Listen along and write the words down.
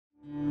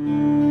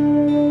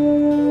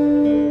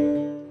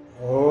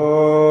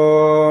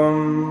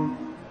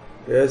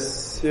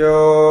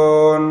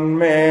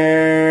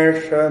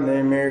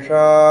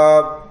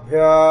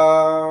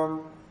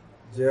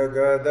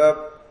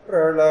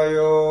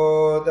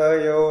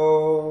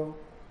Padayo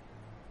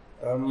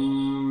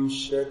Tam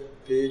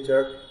Shakti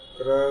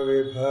Chakra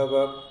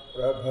Vibhava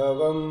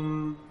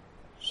Prabhavam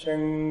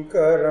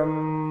Shankaram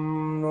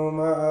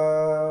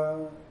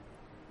Numaha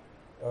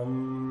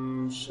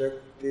Tam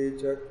Shakti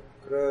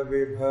Chakra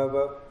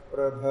Vibhava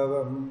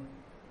Prabhavam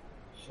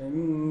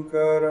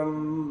Shankaram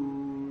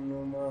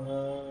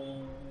Numaha.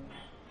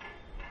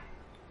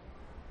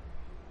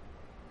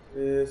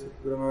 Shri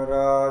Sutra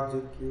Maharaj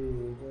ki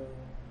jai.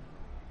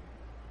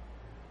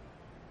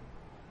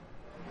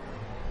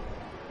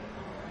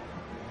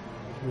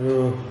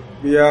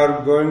 We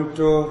are going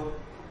to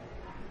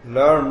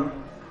learn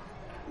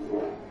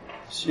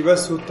Shiva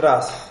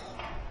Sutras.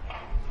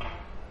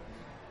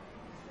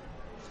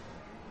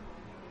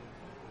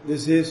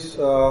 This is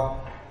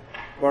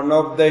one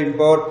of the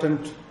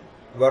important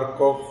work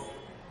of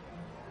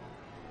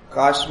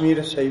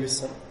Kashmira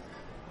Shaivism.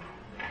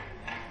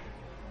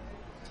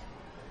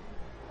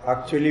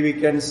 Actually, we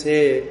can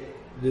say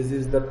this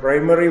is the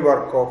primary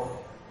work of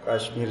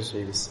Kashmira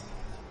Shaivism.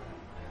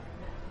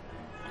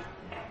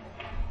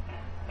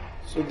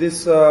 So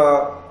this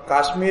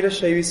Kashmira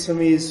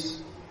Shaivism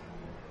is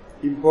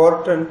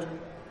important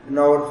in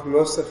our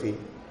philosophy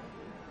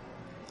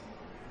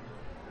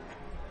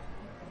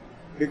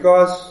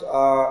because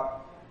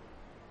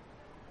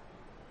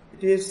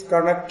it is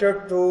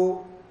connected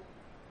to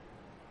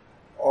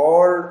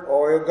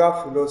all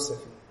yoga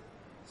philosophy.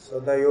 So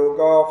the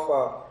yoga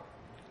of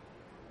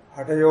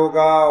Hatha Yoga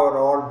or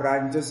all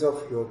branches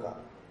of yoga.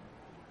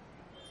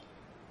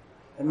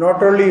 And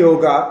not only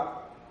yoga,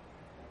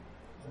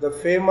 the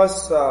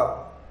famous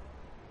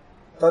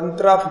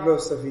Tantra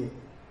philosophy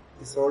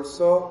is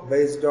also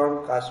based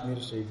on Kashmira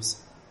Shaivism.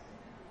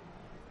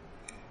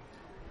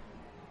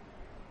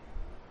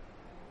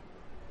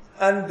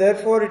 And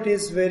therefore it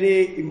is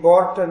very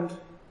important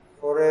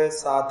for a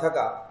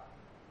sadhaka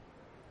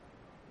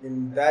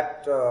in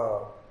that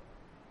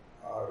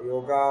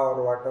yoga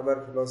or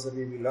whatever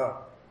philosophy we learn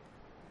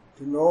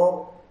to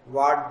know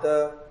what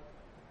the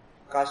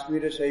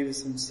Kashmira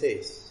Shaivism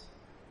says.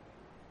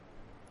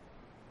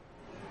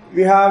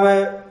 We have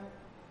a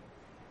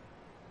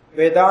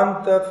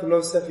Vedanta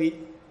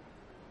philosophy,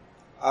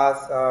 as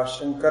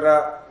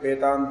Shankara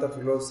Vedanta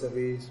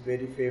philosophy is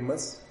very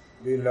famous.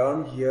 We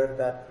learn here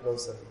that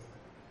philosophy.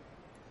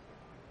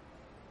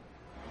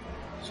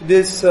 So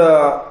this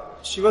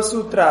Shiva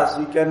Sutras,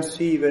 you can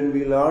see when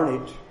we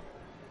learn it.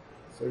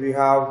 So we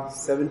have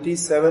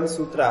 77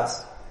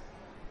 sutras.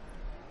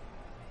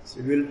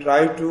 So we will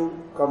try to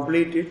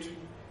complete it.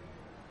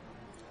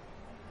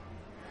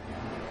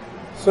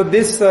 So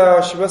this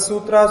Shiva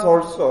Sutras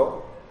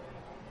also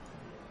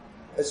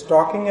is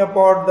talking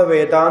about the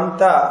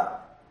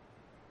Vedanta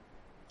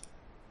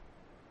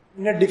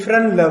in a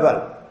different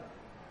level.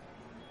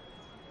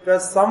 There are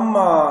some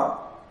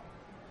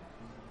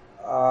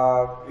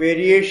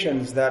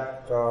variations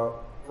that,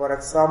 for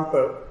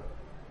example,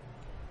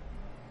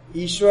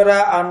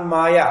 Ishvara and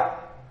Maya.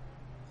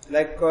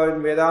 Like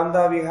in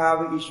Vedanta we have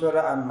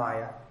Ishvara and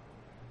Maya.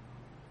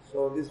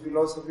 So this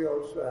philosophy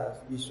also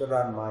has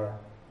Ishvara and Maya.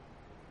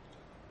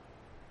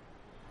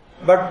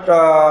 But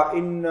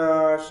in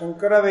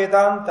Shankara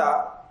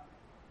Vedanta,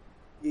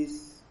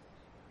 is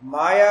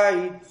Maya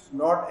is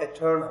not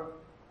eternal.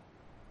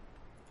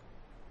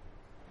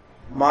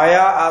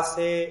 Maya as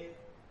a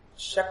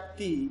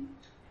Shakti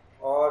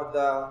or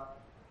the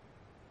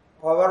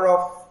power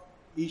of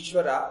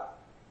Ishvara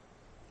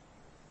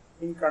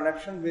in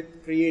connection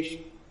with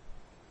creation.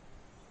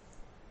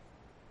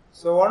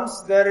 So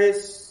once there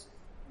is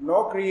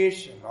no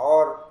creation,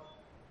 or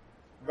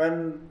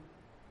when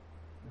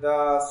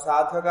the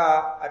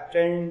sadhaka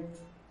attained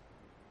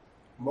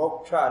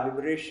moksha,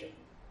 liberation,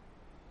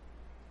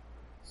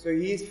 so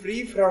he is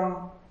free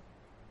from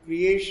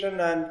creation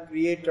and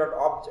created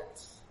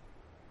objects.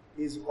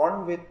 He is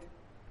one with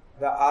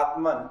the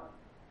Atman,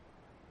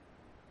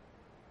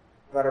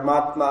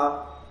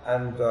 Paramatma,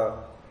 and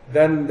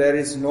then there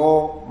is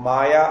no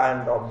Maya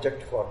and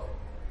object for him.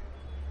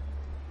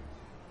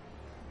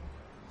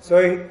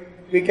 So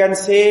we can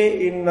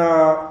say in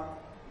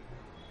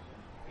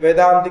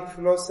Vedantic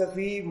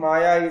philosophy,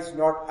 Maya is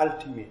not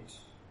ultimate.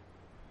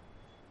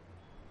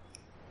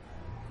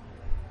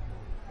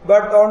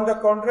 But on the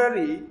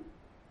contrary,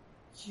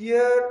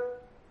 here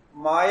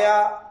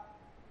Maya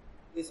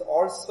is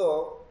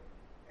also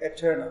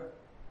eternal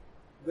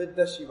with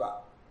the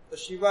Shiva. The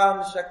Shiva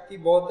and Shakti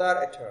both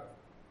are eternal.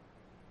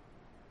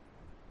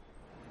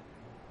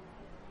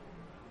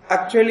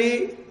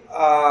 Actually,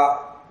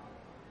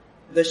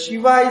 the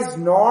Shiva is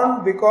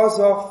known because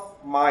of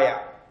Maya.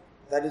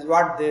 That is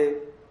what they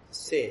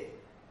say.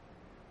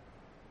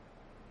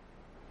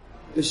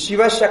 The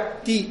Shiva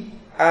Shakti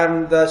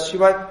and the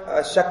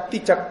Shiva Shakti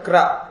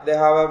Chakra, they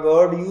have a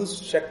word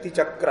used, Shakti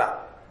Chakra.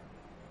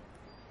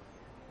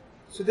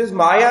 So this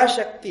Maya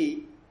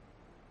Shakti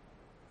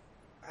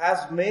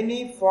has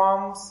many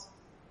forms,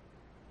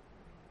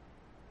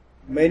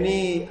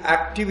 many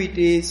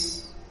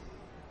activities.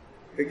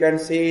 We can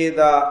say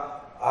the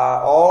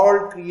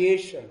all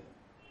creation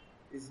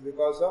is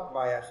because of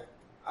Maya Shakti.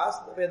 As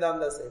the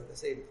Vedanta says the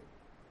same thing.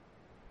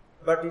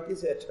 but it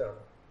is eternal.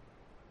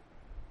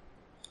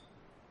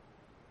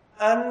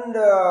 And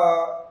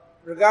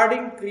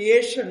regarding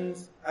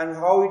creations and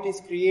how it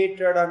is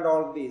created and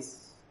all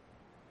this,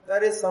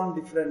 there is some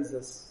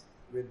differences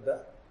with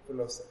the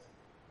philosophy.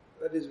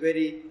 That is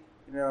very,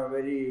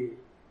 very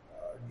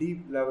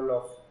deep level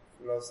of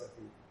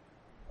philosophy,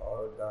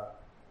 or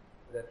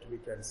that we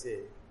can say.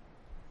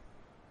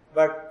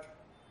 But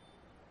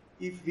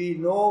if we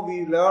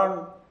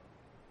learn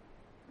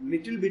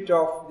little bit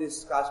of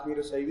this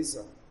Kashmira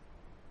Shaivism,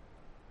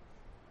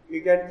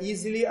 we can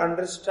easily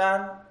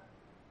understand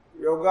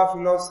Yoga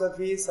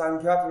philosophy,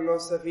 Sankhya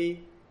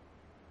philosophy,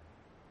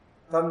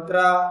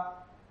 Tantra,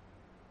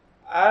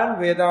 and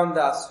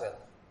Vedanta as well.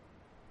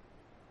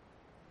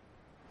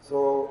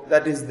 So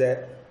that is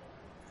there.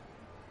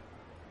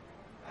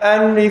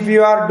 And if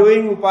you are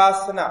doing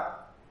Upasana,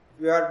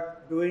 if you are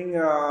doing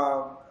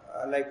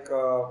like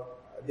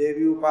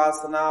Devi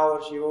Upasana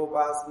or Shiva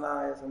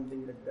Upasana or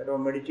something like that, or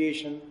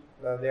meditation,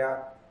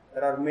 there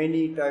are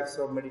many types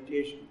of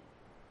meditation.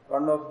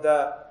 One of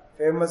the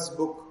famous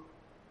book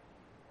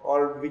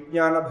called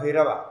Vijnana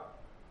Bhairava.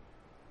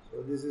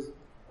 So this is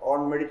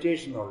on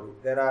meditation only.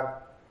 There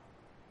are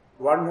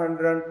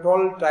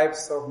 112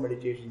 types of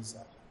meditations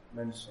are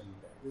mentioned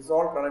there. This is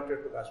all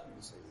connected to Kashmira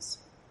Shaivism.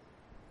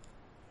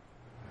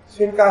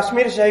 So in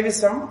Kashmira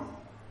Shaivism,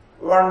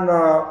 one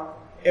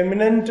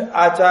eminent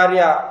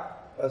Acharya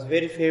was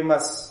very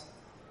famous,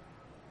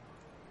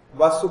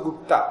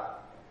 Vasugupta.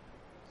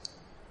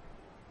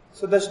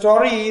 So the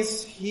story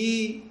is,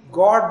 he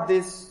got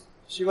this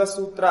Shiva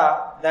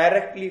Sutra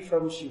directly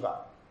from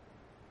Shiva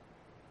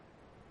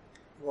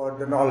for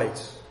the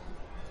knowledge.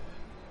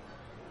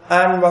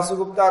 And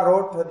Vasugupta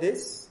wrote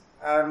this,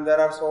 and there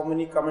are so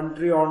many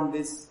commentary on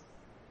this.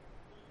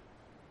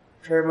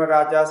 Kshema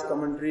Raja's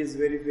commentary is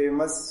very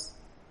famous.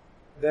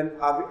 Then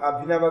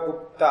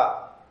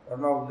Abhinavagupta,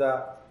 one of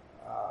the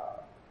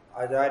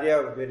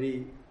Acharya,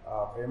 very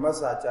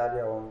famous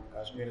Acharya on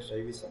Kashmira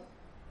Shaivism.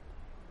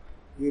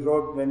 He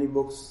wrote many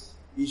books,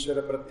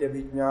 Ishvara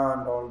Pratyabhijna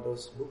and all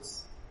those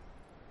books.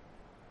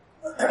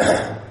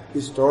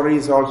 His story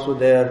is also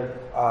there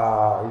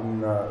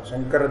in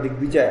Shankara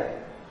Digvijaya.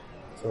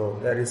 So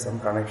there is some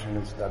connection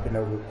with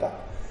Abhinavagupta.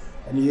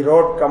 And he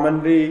wrote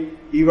commentary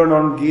even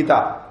on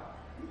Gita.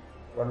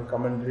 One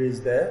commentary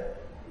is there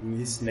in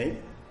his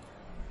name.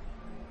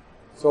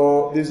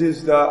 So this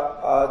is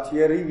the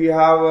theory. We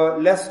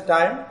have less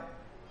time,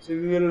 so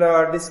we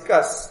will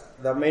discuss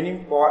the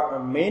main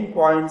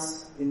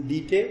points in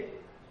detail,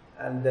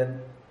 and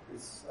then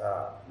it's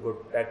good.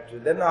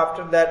 Then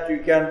after that you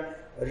can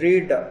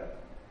read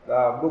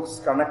books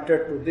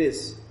connected to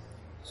this,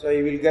 so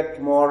you will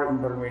get more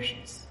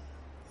information.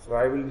 So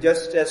I will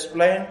just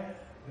explain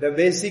the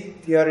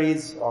basic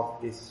theories of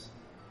this,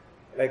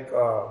 like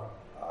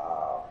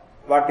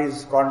what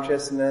is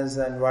consciousness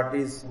and what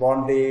is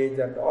bondage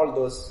and all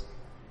those,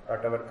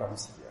 whatever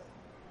comes here.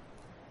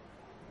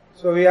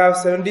 So we have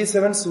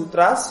 77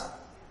 sutras.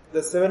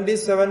 The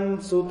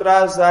 77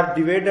 sutras are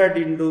divided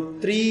into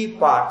 3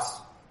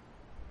 parts.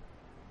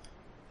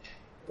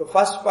 The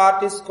first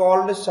part is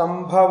called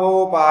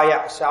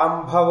Shambhavopaya.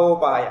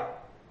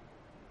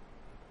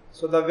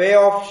 So the way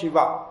of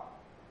Shiva.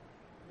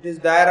 It is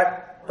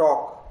direct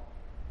talk.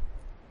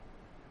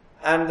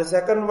 And the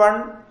second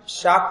one,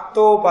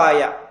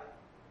 Shaktopaya.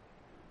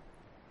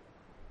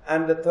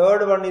 And the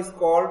third one is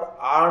called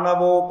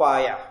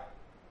Anavopaya.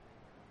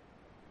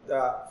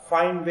 The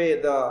fine way,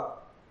 the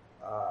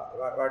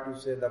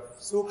the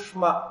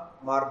Sukshma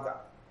Marga.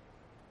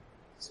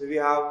 So we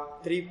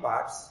have 3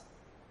 parts.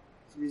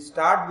 So we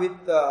start with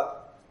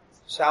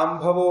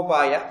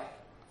Shambhavopaya.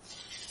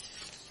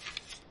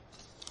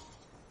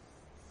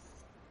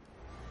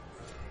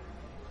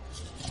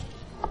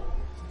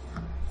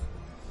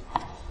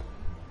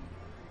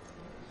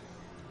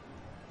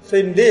 So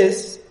in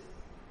this,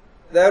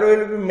 there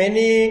will be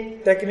many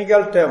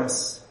technical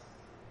terms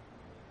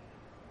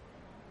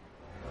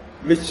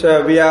which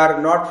we are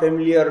not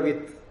familiar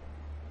with,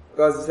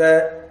 because it's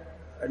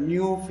a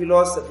new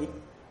philosophy.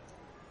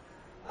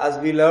 As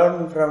we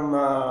learn from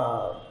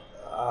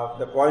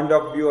the point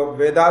of view of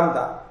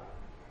Vedanta,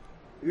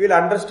 we will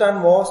understand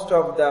most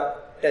of the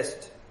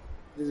text.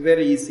 It is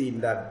very easy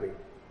in that way.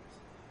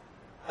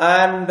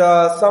 And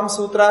some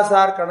sutras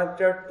are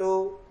connected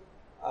to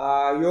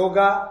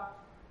yoga,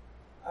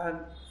 and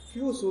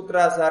few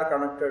sutras are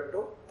connected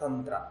to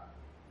Tantra.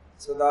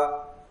 So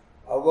the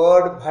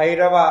word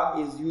Bhairava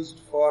is used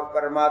for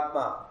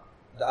Paramatma,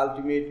 the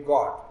ultimate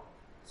God.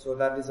 So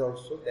that is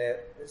also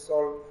there. It's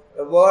all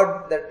the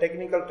word, the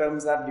technical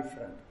terms are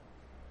different.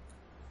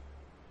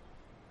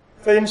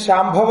 So in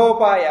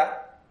Shambhavopaya,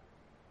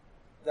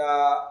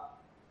 the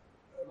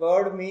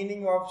word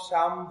meaning of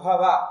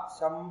Shambhava,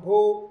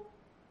 Shambhu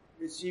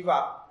is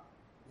Shiva,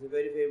 is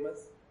very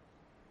famous.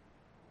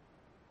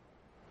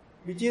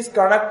 Which is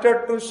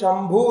connected to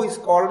Shambhu is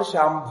called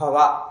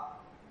Shambhava.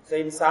 So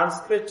in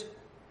Sanskrit,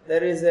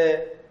 there is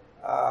a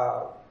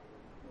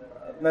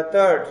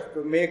method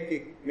to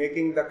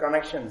making the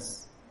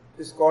connections.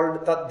 It is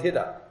called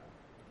Tadhida.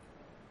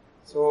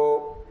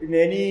 So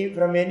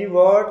from any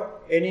word,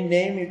 any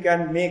name you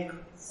can make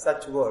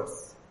such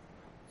words.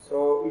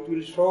 So it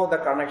will show the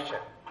connection.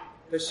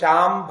 The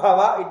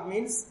Shambhava, it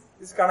means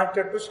is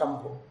connected to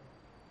Shambhu.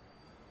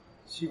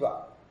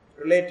 Shiva,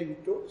 relating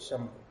to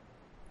Shambhu.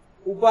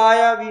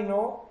 Upaya, we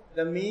know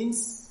the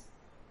means,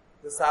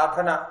 the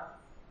sadhana,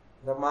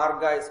 the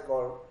marga is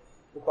called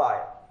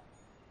Upaya.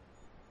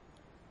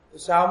 The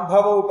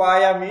Shambhava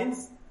Upaya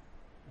means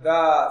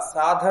the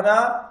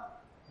sadhana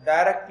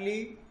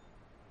directly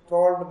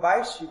told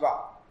by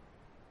Shiva.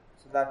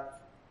 So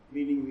that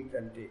meaning we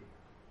can take.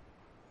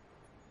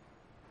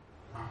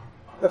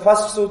 The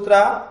first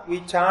sutra, we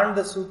chant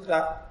the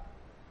sutra.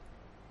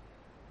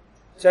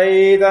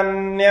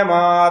 Caitanyam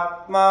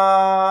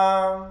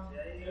atma.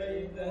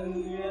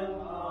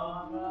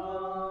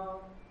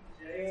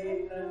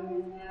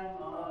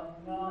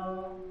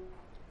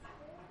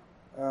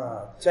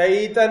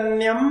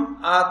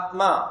 Caitanyam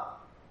atma.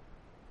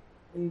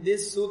 In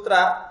this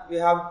sutra, we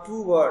have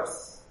two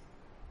words.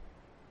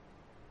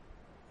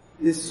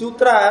 These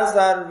sutras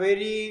are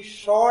very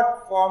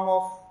short form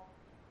of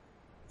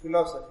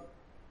philosophy.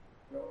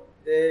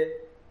 They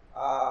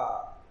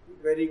are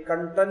very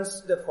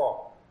condensed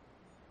form.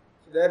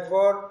 So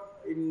therefore,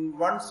 in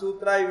one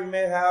sutra you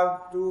may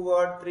have 2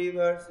 words, 3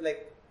 words,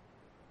 like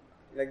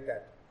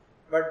that.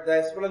 But the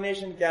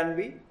explanation can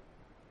be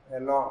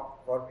long.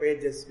 For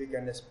pages we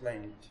can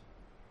explain it.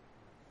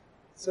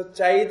 So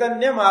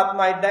Caitanyam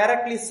Atma, it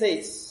directly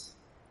says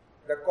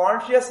the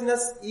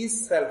consciousness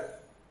is self.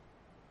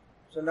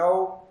 So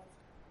now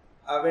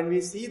when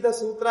we see the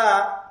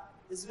sutra,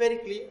 it's very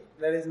clear.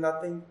 There is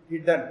nothing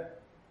hidden.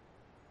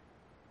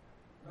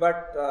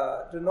 But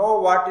to know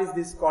what is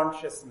this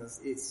consciousness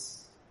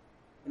is.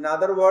 In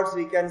other words,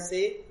 we can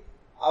say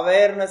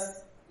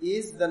awareness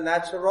is the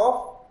nature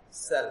of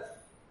self.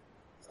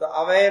 So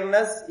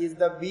awareness is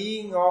the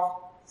being of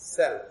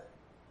self.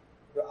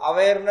 The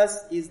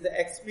awareness is the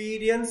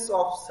experience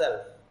of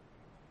self.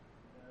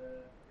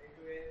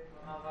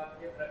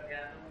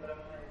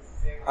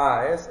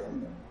 Yes.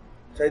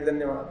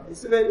 Chaitanya.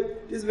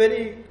 It is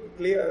very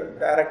clear,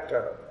 direct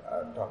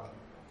talking.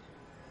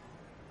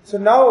 So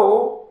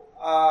now,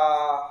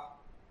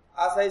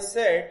 as I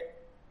said,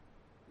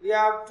 we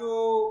have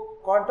to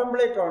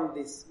contemplate on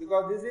this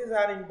because this is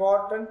an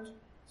important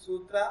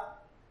sutra.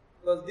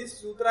 Because this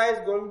sutra is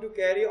going to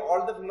carry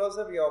all the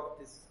philosophy of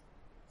this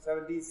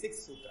 76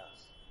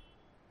 sutras.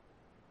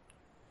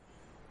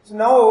 So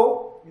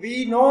now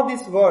we know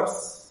these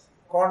words: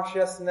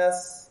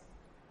 consciousness,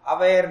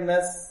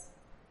 awareness,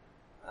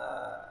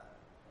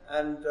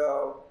 and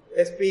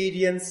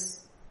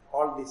experience,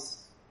 all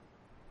this.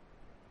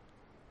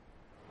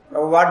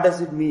 Now what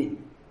does it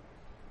mean?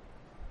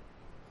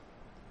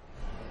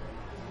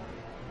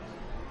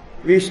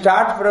 We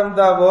start from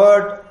the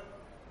word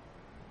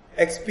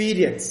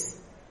experience.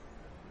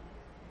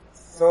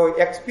 So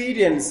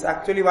experience,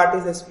 actually what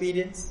is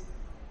experience?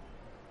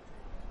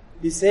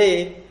 We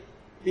say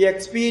we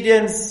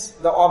experience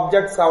the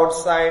objects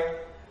outside.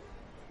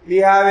 We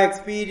have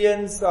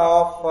experience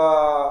of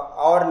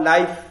our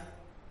life.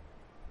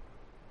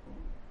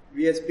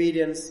 We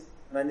experience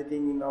many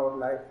things in our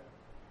life.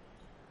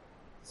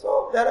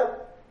 So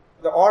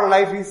all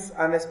life is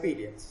an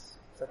experience.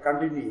 It's a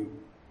continuing.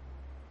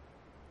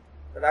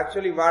 But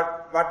actually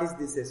what is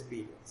this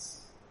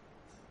experience?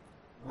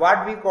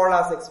 What we call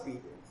as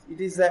experience?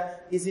 Is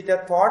it a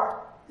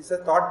thought? Is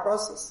it a thought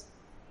process?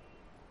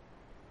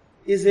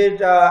 Is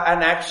it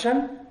an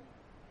action?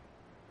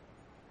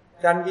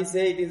 Can we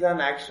say it is an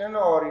action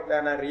or it is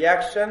a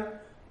reaction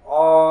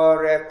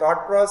or a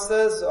thought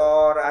process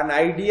or an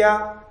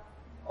idea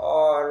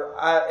or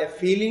a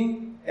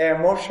feeling, an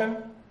emotion?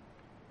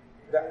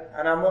 No?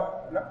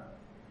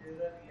 It is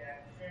a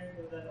reaction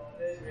to the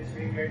knowledge which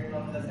we get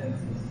from the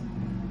senses.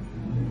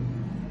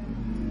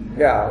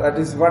 Yeah, that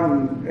is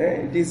one.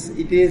 It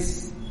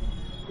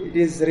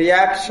is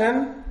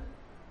reaction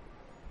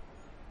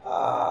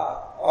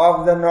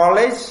of the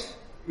knowledge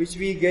which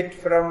we get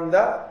from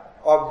the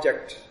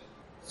object.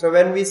 So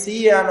when we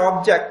see an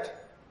object,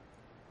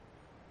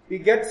 we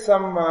get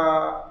some,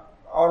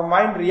 our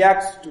mind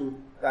reacts to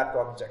that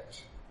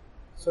object.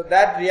 So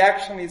that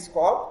reaction is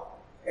called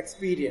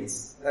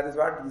experience. That is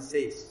what he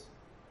says.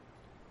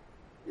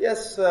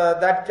 Yes,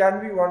 that can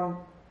be one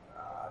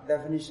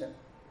definition,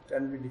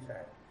 can be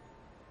defined.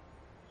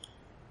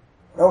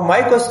 Now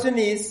my question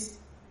is,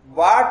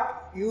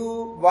 what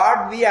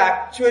we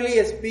actually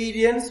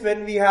experience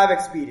when we have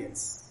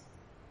experience?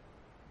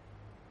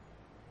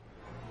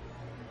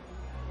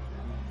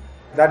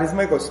 That is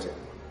my question.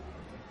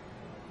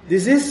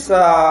 This is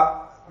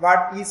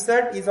what he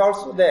said is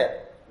also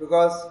there.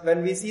 Because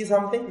when we see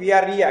something, we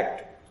are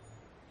reacting.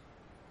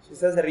 She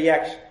says a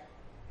reaction.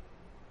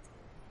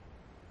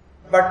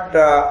 But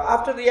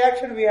after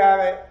reaction, we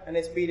have an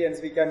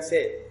experience, we can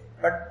say.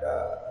 But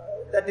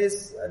that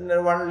is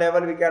on one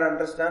level we can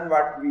understand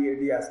what we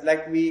ideas.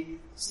 Like we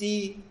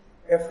see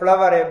a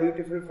flower, a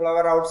beautiful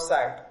flower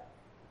outside.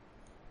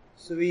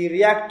 So we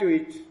react to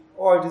it.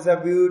 Oh, it is a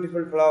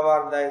beautiful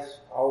flower. That is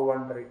how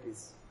wonder it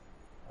is.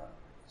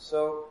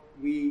 So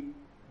we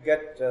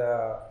get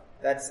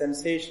that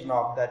sensation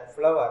of that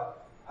flower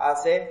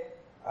as a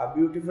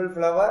beautiful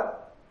flower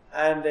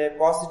and a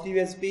positive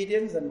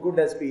experience and good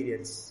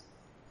experience.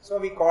 So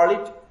we call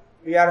it,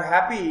 we are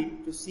happy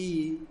to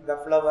see the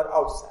flower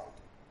outside.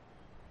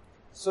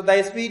 So the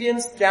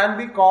experience can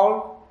be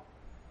called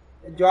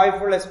a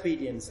joyful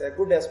experience, a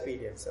good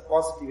experience, a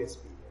positive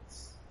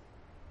experience.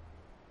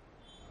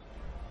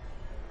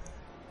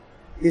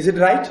 Is it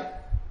right?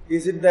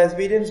 Is it the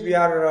experience we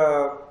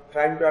are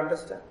trying to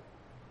understand?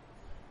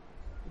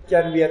 It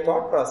can be a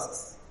thought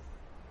process.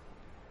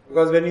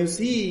 Because when you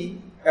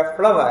see a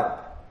flower,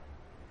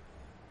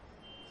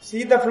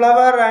 see the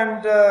flower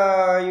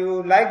and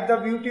you like the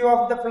beauty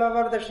of the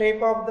flower, the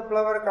shape of the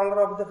flower,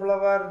 color of the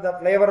flower, the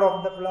flavor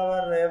of the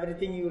flower,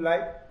 everything you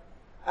like.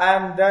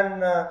 And then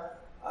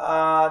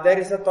there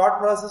is a thought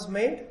process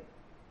made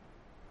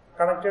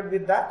connected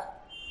with that.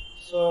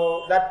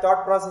 So that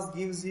thought process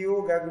gives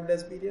you a good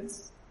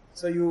experience.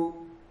 So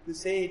you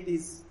say it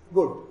is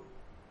good.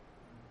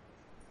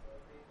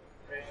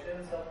 The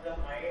impressions of the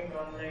mind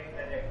on the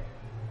intellect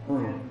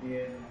can be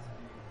an experience.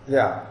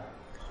 Yeah.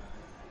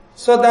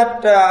 So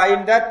that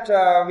in that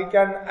we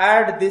can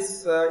add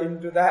this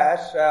into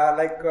that,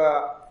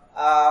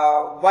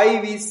 why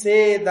we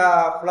say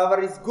the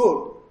flower is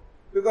good,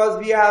 because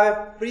we have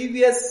a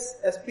previous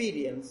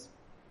experience,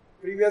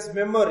 previous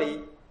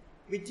memory,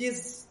 which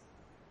is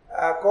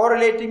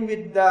correlating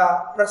with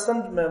the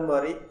present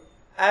memory,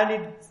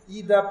 and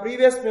the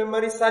previous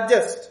memory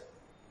suggests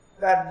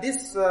that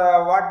this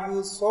what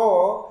you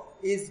saw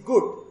is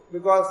good,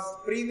 because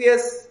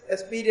previous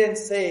experience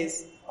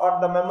says, or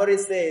the memory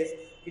says,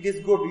 it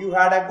is good. You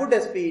had a good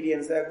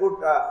experience, a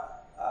good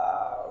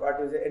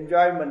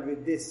enjoyment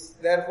with this.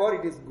 Therefore,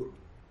 it is good.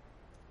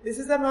 This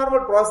is a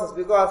normal process,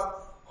 because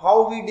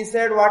how we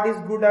decide what is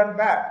good and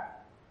bad?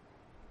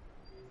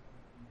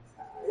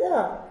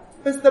 Yeah,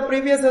 it's the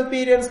previous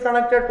experience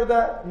connected to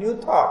the new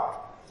thought.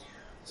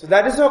 So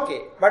that is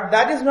okay, but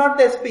that is not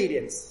the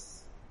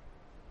experience.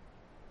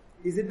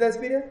 Is it the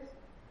experience?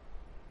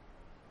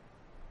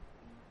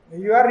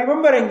 You are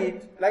remembering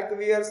it, like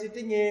we are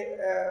sitting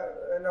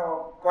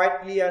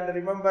quietly and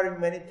remembering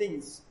many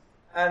things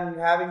and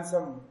having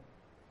some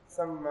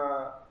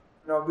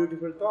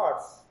beautiful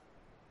thoughts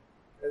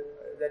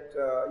that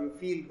you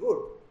feel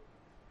good.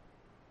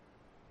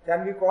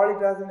 Can we call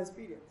it as an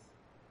experience?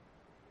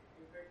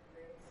 If it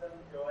brings some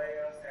joy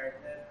or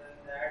sadness, then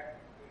that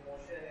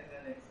emotion is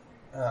an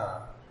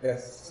experience.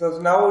 Yes. So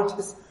now it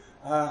is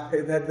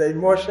that the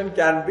emotion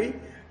can be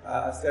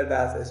said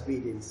as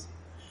experience.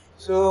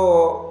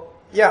 So,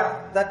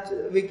 yeah, that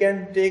we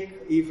can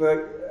take if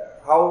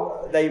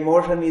how the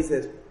emotion is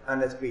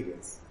an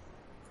experience.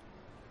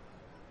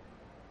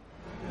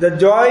 The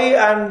joy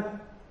and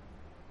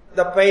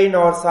the pain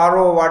or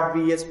sorrow what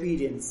we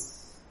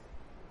experience,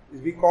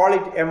 we call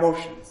it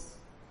emotions.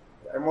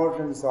 The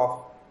emotions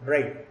of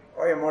brain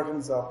or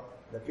emotions of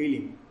the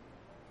feeling.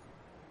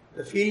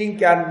 The feeling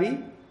can be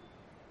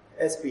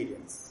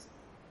experience.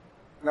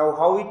 Now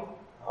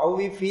how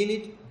we feel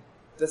it,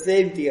 the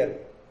same theory.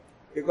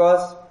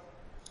 Because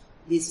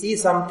we see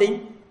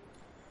something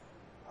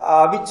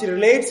which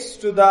relates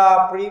to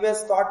the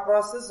previous thought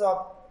process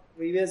or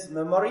previous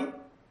memory.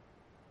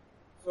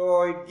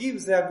 So it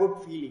gives a good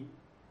feeling.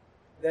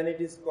 Then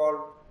it is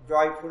called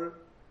joyful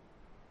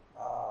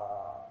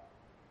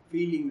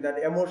feeling. That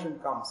emotion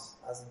comes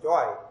as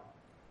joy.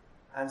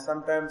 And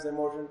sometimes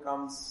emotion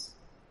comes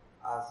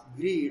as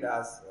greed,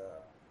 as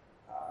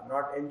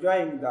not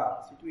enjoying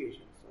the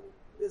situation. So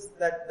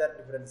that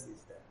difference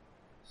is there.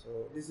 So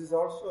this is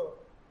also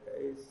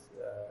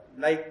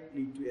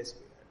likely to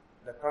experience,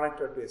 the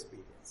connected to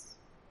experience.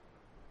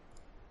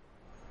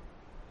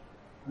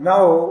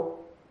 Now,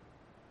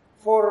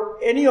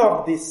 for any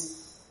of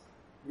this,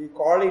 we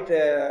call it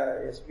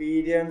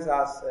experience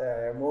as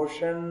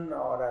emotion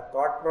or a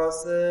thought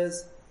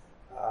process,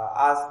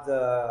 as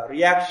the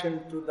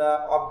reaction to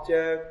the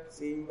object,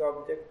 seeing the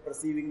object,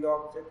 perceiving the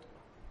object.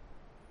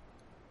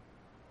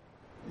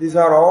 These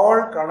are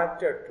all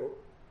connected to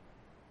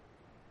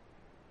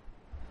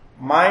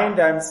mind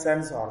and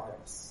sense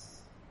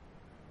organs.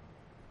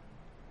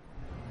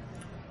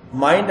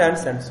 Mind and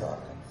sense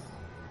organs.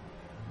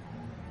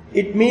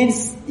 It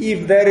means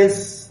if there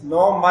is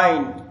no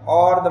mind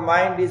or the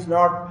mind is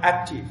not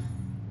active,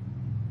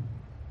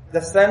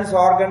 the sense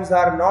organs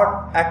are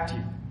not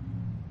active,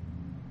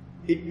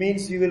 it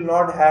means you will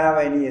not have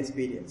any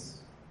experience.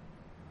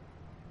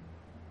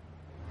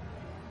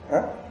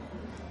 Huh?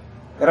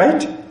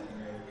 Right?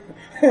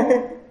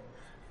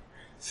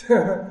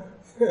 So,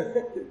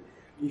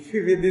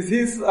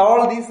 if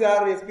all these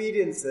are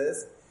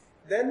experiences,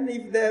 then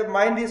if the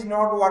mind is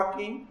not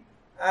working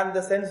and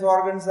the sense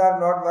organs are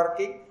not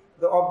working,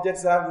 the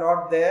objects are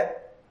not there,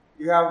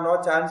 you have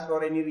no chance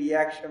for any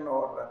reaction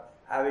or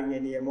having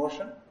any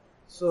emotion.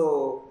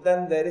 So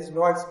then there is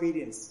no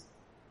experience,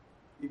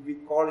 if we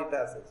call it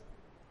as it.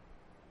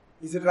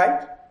 Is it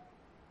right?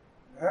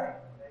 Huh?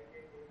 Like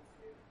in deep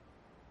sleep.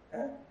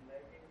 Huh?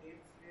 Like in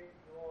deep sleep,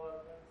 no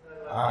organs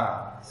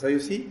are working. So you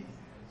see?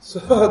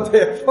 So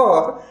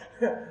therefore,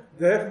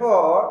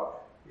 Therefore,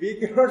 we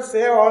cannot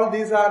say all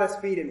these are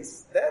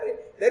experience.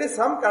 There is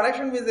some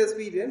connection with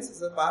experience,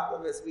 it's a part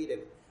of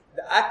experience.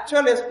 The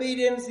actual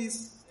experience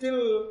is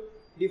still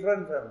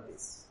different from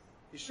this.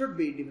 It should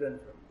be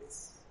different from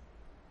this.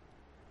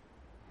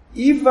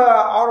 If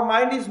our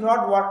mind is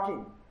not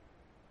working,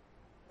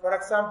 for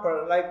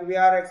example, like we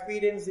are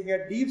experiencing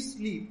a deep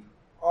sleep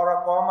or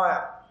a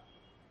coma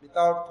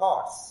without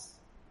thoughts,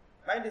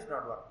 mind is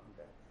not working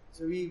then.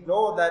 So we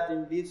know that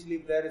in deep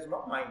sleep there is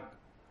no mind.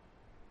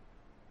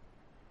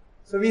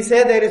 So we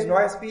say there is no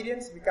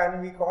experience.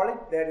 Can we call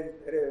it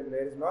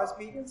there is no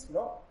experience?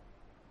 No.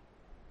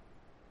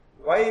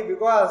 Why?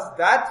 Because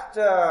that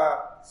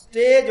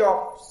stage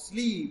of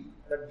sleep,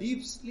 the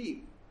deep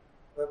sleep,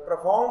 the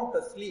profound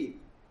sleep,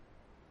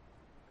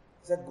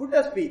 is a good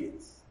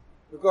experience.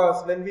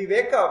 Because when we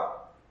wake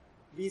up,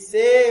 we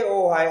say,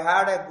 oh, I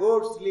had a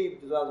good sleep,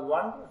 it was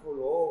wonderful,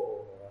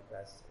 oh,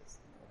 that's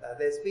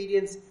the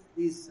experience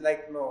is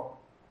like, no,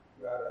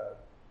 you are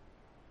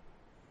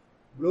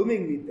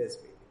blooming with the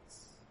experience.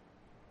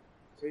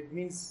 So it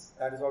means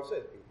that is also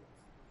experience.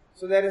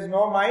 So there is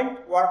no mind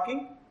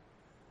working,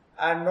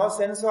 and no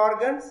sense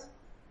organs,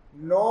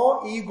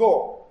 no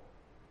ego,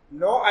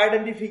 no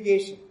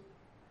identification,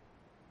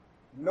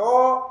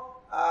 no,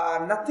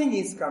 nothing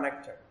is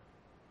connected.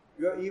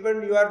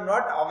 You are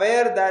not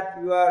aware that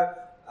you are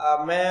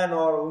a man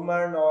or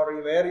woman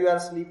or where you are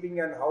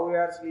sleeping and how you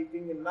are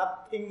sleeping, and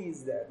nothing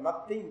is there,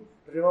 nothing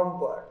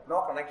remembered,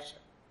 no connection.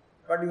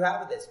 But you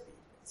have the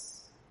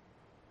experience.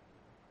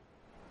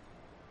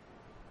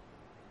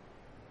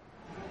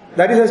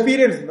 That is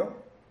experience, no?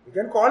 You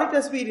can call it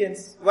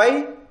experience.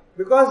 Why?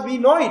 Because we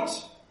know it.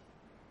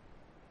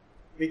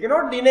 We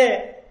cannot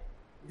deny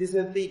this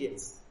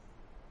experience.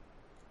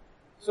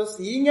 So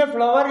seeing a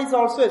flower is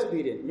also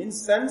experience. Means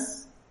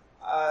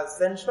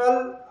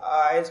sensual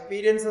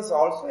experiences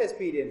also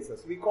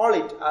experiences. We call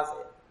it as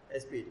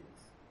experience.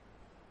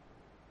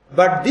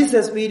 But this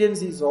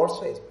experience is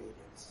also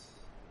experience.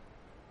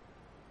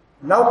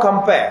 Now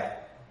compare.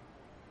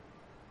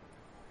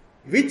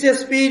 Which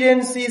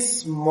experience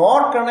is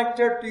more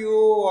connected to you,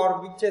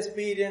 or which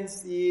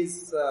experience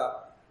is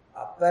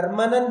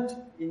permanent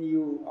in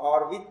you,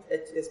 or which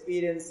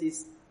experience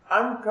is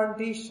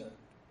unconditioned?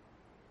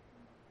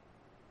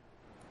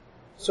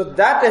 So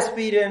that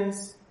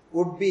experience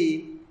would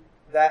be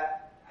the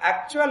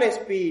actual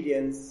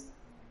experience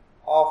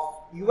of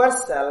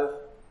yourself,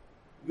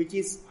 which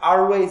is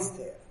always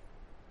there.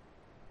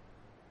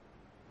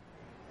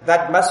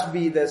 That must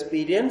be the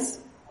experience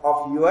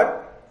of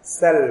your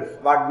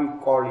self, what we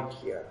call it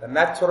here, the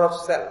nature of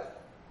self.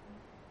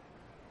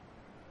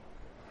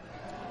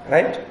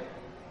 Right?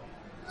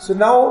 So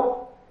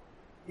now,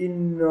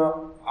 in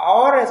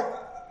our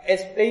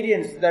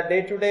experience, the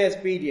day-to-day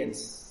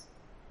experience,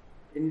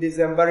 in this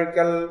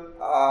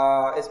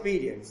empirical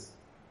experience,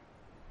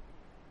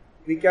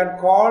 we can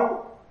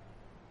call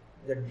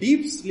the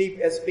deep sleep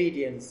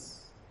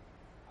experience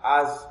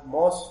as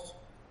most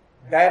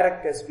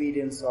direct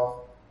experience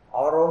of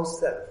our own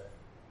self.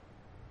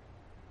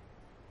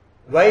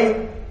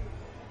 Why?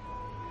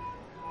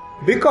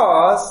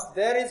 Because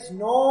there is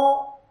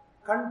no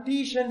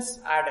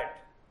conditions added.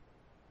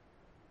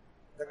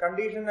 The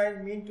condition I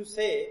mean to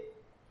say,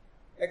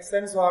 like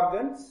sense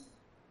organs,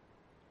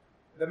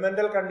 the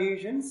mental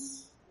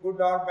conditions, good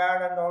or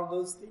bad and all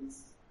those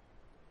things,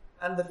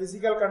 and the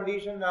physical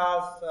condition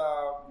as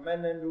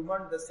men and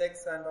women, the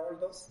sex and all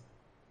those,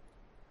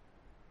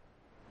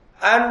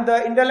 and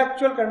the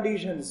intellectual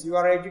conditions,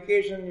 your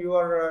education,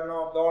 your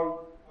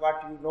all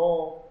what you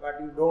know, what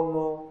you don't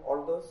know,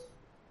 all those,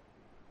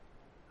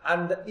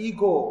 and the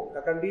ego,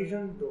 the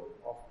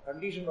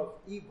condition of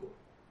ego,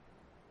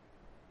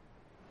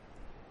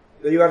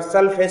 your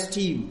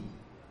self-esteem,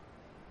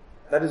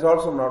 that is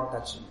also not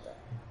touching that.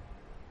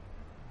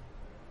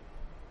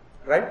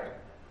 Right?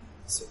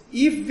 So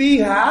if we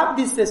have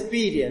this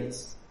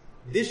experience,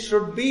 this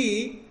should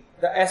be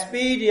the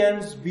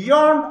experience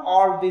beyond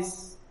all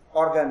this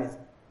organism.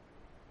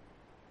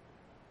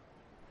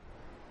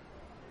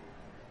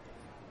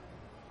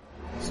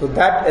 So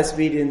that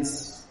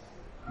experience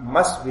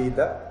must be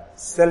the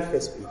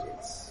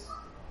self-experience.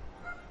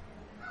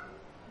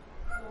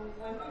 So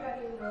when we are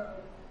in the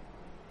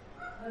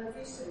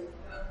transition,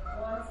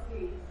 one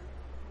stage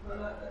to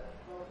another,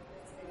 or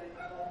let's say like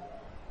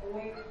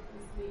awake to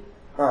sleep,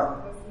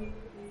 or sleep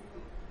to sleep,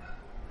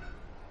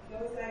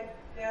 those like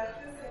there are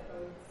 2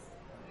 seconds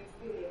of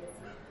experience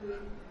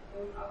between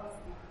those other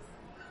states.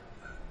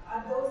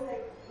 Are those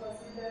like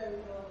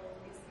considered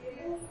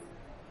experience?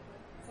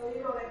 So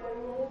like when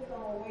you move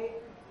from awake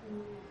to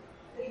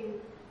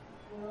dream,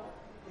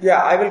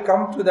 Yeah, I will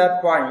come to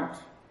that point.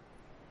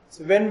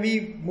 So when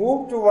we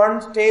move to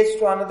one stage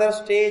to another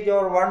stage,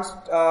 or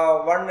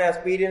one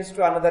experience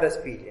to another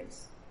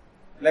experience,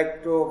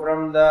 like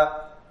from the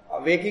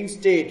waking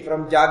state,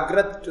 from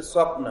Jagrat to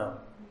Swapna,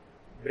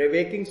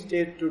 waking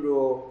state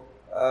to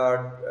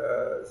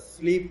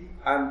sleep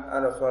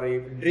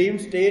and dream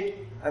state,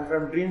 and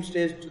from dream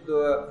state to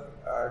the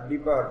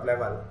deeper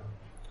level.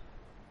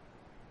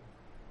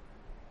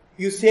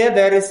 you say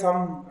there is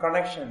some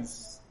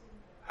connections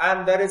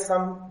and there is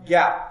some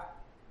gap,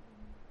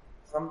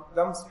 some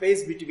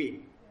space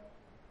between.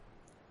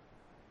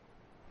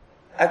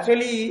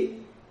 Actually,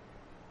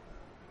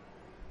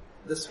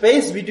 the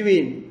space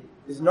between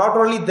is not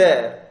only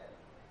there,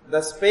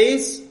 the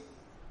space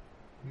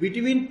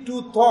between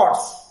two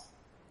thoughts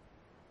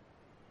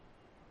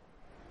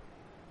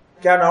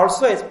can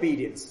also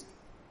experience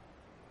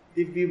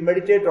if we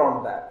meditate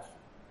on that.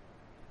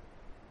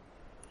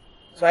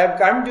 So I have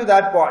come to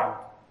that point.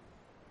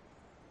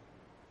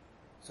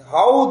 So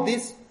how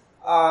this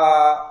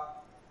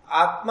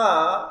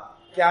atma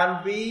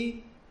can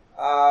be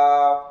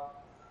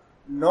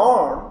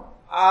known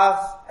as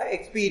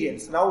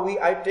experience. Now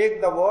I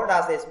take the word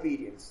as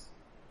experience.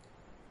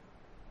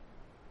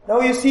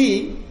 Now you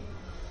see,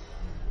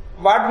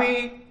 what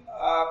we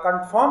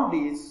confirmed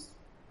is,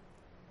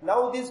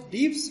 now this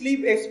deep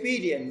sleep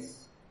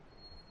experience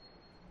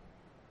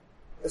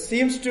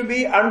seems to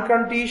be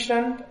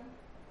unconditioned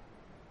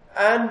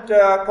and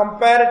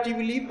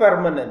comparatively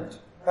permanent.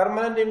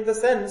 Permanent in the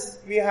sense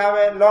we have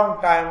a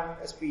long time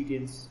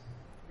experience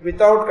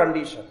without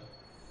condition.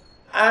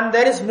 And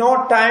there is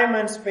no time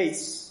and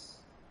space,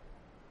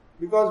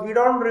 because we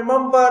don't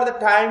remember the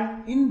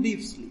time in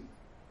deep sleep.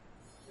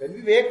 When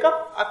we wake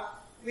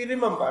up, we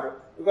remember,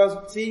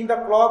 because seeing the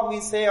clock we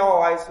say, oh,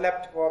 I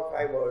slept for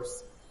 5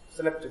 hours,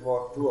 slept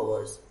for 2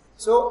 hours.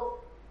 So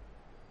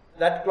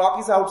that clock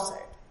is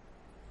outside.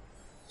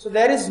 So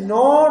there is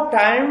no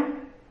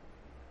time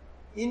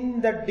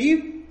in the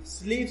deep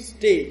sleep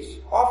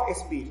stage of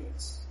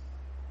experience,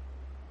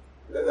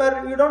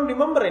 where you don't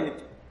remember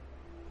anything.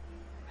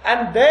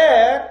 And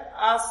there,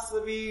 as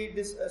we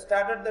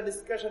started the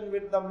discussion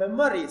with the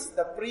memories,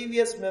 the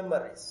previous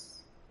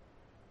memories,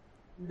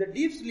 in the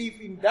deep sleep,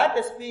 in that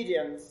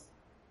experience,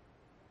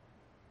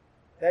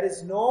 there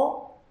is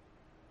no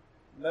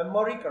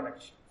memory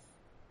connection.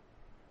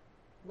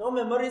 No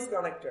memory is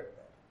connected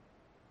there.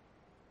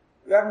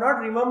 You are not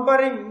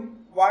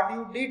remembering what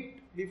you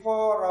did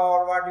before,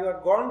 or what you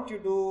are going to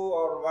do,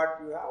 or what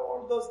you have,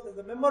 all those,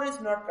 the memory is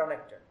not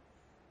connected.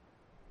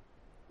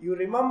 You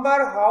remember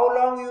how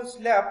long you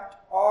slept,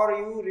 or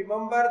you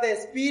remember the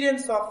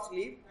experience of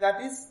sleep,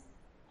 that is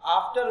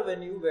after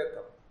when you wake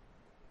up.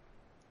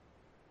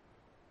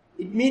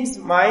 It means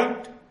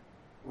mind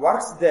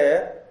works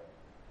there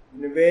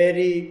in a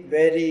very,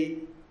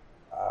 very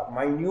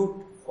minute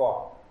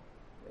form,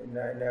 in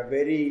a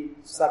very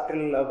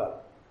subtle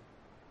level.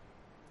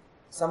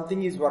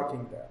 Something is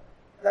working there.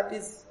 That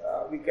is,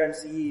 we can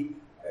see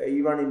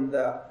even in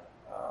the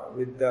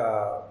with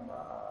the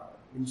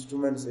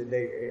instruments,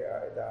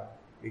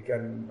 we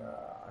can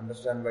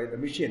understand by the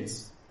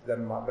machines,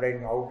 how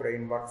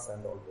brain works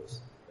and all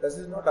those. This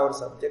is not our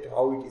subject,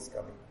 how it is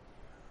coming.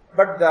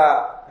 But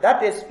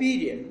that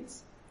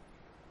experience,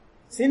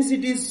 since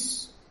it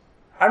is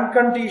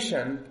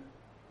unconditioned,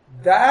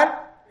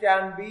 that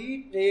can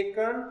be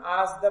taken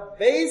as the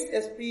base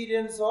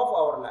experience of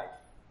our life.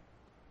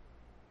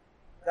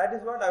 That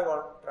is what I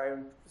want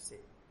trying to say.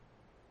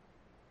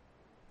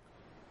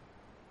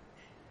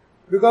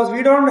 Because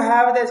we don't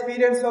have the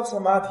experience of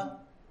samadhi.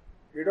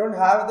 We don't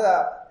have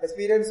the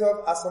experience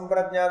of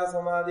asamprajnata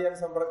samadhi and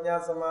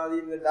samprajnata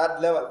samadhi at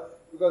that level.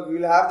 Because we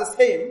will have the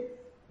same.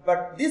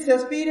 But this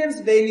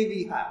experience daily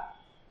we have.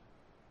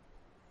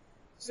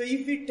 So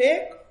if we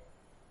take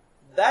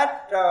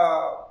that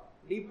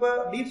deep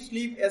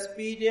sleep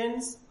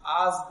experience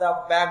as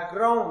the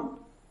background,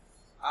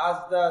 as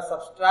the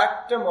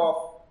substratum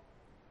of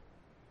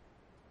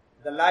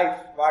the life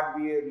what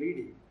we are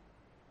leading,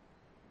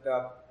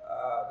 the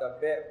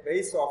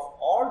base of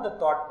all the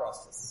thought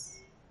process,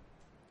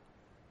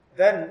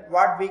 then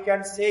what we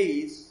can say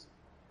is,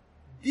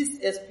 this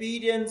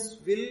experience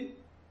will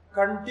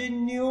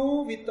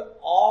continue with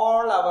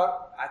all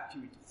our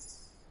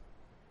activities.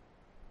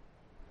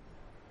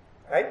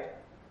 Right?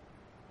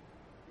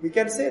 We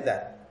can say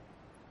that.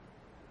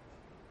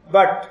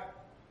 But,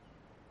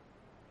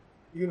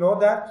 you know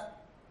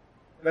that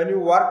when you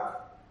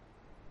work,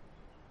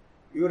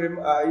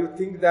 you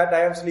think that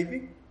I am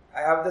sleeping. I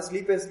have the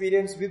sleep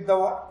experience with the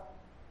work.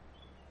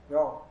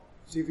 No.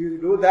 So if you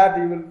do that,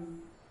 you will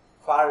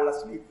fall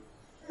asleep.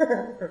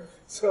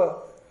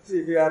 So, see,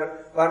 if you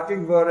are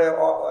working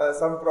for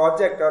some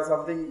project or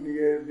something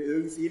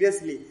doing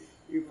seriously,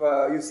 if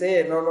you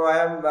say, no,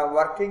 I am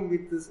working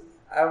with this,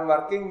 I am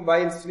working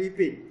while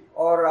sleeping,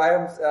 or I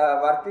am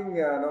working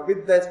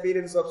with the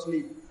experience of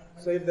sleep.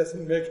 So it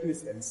doesn't make any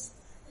sense.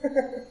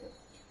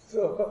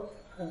 So,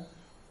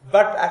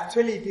 but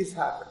actually it is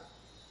happening.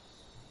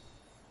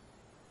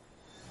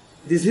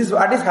 This is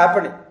what is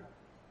happening.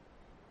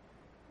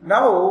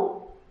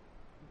 Now,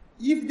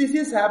 if this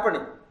is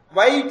happening,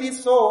 why it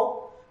is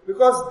so?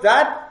 Because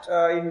that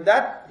in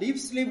that deep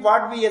sleep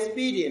what we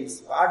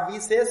experience, what we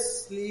say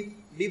sleep,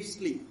 deep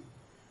sleep.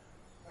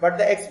 But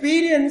the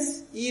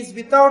experience is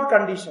without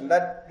condition.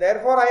 That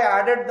therefore I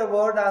added the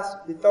word as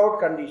without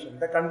condition,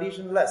 the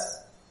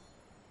conditionless.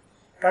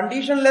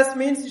 Conditionless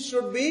means it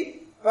should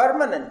be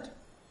permanent.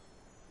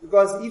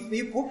 Because if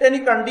we put any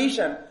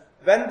condition,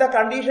 when the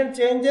condition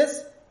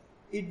changes,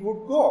 it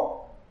would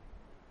go.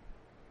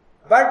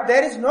 But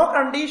there is no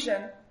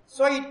condition,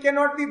 so it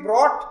cannot be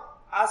brought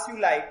as you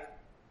like,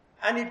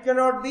 and it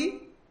cannot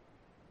be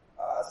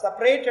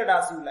separated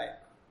as you like.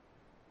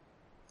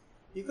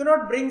 You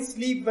cannot bring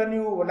sleep when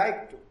you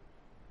like to.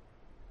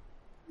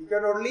 You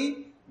can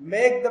only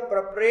make the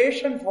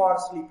preparation for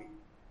sleeping.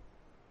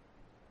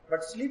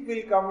 But sleep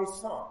will come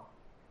its own.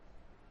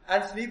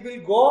 And sleep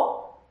will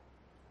go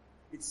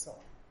its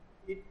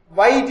own.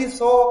 Why it is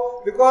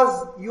so?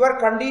 Because your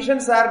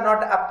conditions are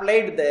not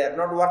applied there,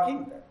 not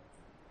working there.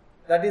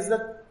 That is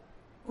the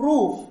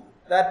proof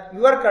that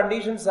your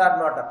conditions are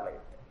not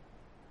applied there.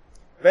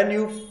 When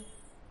you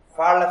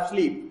fall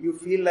asleep, you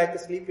feel like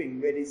sleeping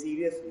very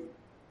seriously.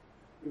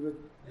 You will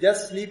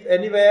just sleep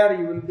anywhere,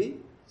 you will be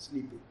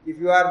sleeping. If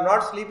you are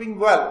not sleeping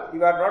well,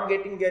 you are not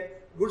getting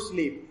good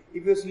sleep.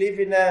 If you sleep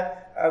in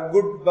a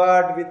good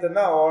bed with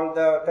all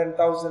the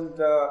 10,000,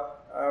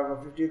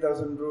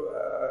 50,000,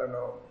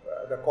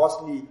 the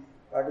costly,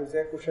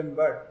 cushion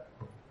bed,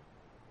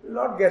 you will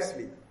not get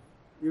sleep.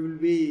 You will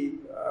be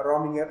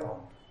roaming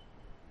around.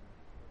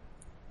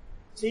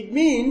 So it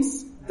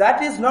means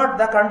that is not,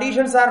 the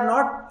conditions are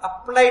not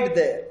applied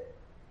there.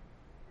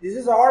 This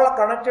is all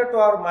connected to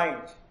our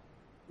mind.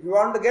 If you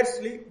want to get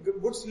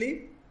good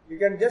sleep, you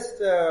can just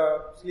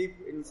sleep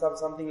in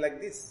something like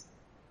this.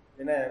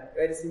 In a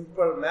very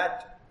simple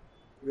mat,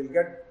 you will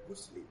get good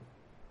sleep.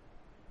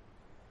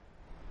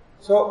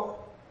 So,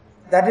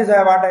 that is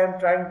what I am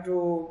trying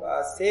to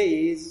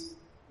say is,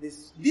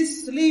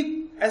 this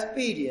sleep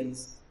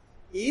experience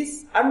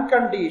is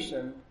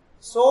unconditioned.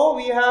 So,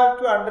 we have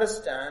to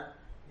understand,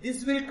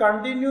 this will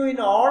continue in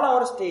all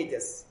our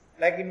stages.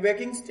 Like in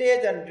waking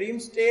stage and dream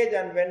stage,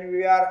 and when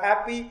we are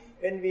happy,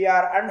 when we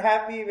are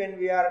unhappy, when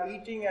we are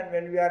eating and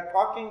when we are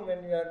talking,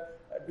 when we are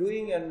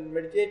doing and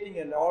meditating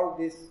and all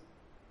this.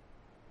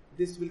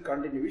 This will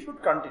continue. We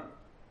should continue.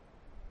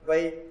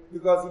 Why?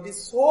 Because it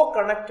is so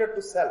connected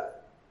to self.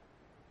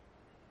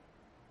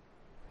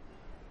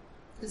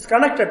 It's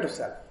connected to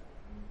self.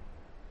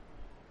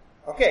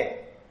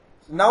 Okay.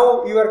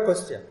 Now your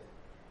question.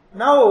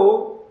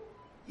 Now,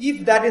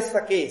 if that is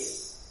the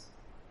case,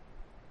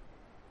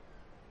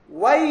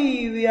 why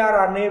we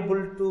are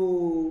unable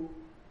to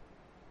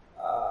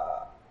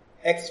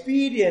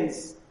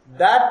experience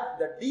that,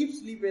 the deep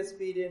sleep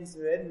experience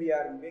when we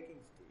are in waking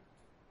state,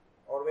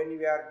 or when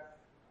we are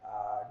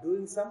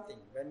doing something,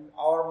 when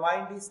our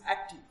mind is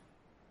active?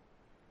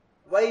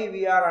 Why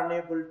we are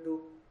unable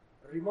to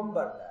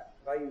remember that?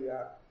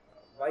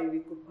 Why we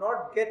could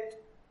not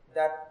get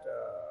that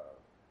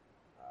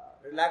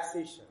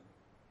relaxation,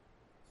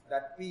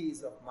 that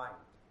peace of mind?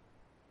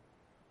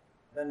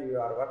 Then you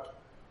are what?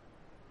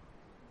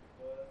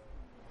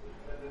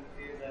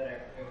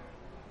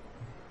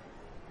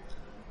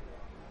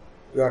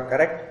 You are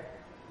correct.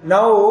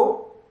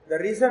 Now, the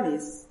reason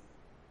is,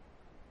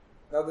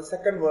 now the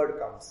second word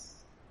comes.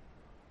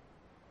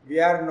 We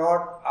are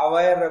not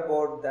aware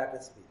about that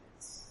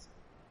experience.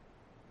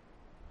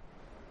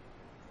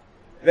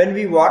 When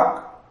we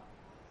work,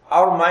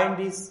 our mind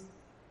is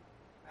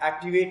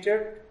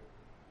activated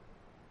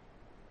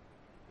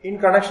in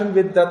connection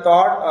with the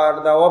thought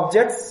or the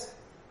objects.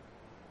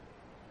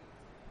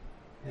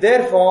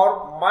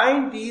 Therefore,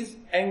 mind is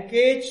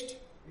engaged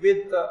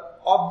with the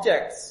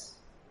objects.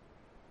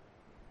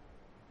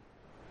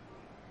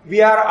 We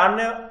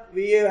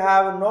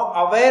have no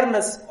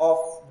awareness of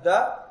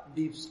the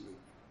deep sleep.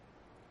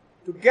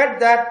 To get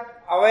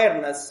that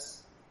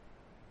awareness,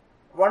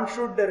 one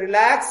should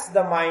relax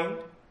the mind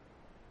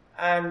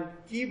and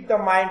keep the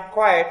mind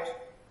quiet.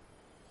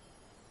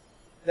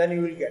 Then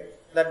you will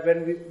get that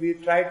when we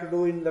try to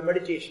do in the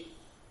meditation.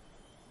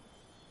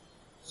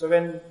 So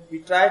when we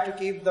try to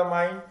keep the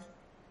mind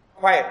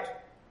quiet,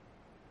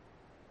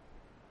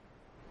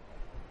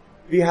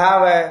 we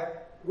have a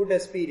good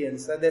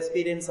experience. They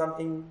experience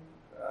something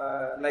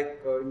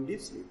in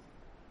deep sleep.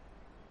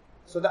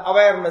 So the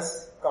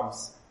awareness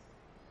comes.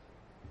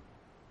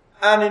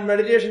 And in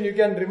meditation you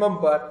can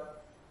remember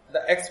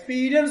the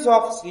experience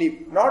of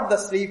sleep, not the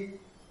sleep.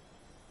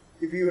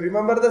 If you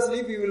remember the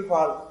sleep, you will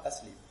fall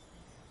asleep.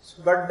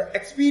 But the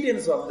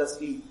experience of the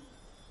sleep,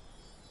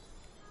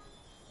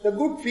 the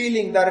good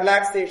feeling, the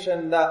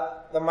relaxation,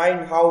 the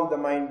mind, how the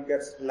mind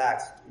gets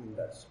relaxed in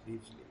that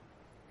deep sleep.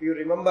 If you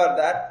remember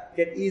that,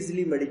 you can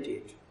easily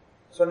meditate.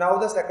 So now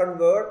the second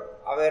word,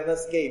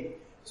 awareness came.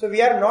 So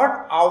we are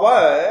not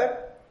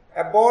aware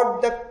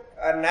about the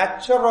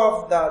nature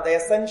of the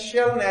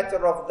essential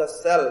nature of the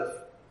self,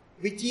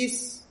 which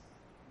is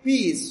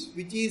peace,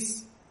 which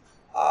is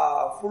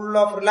full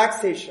of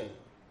relaxation,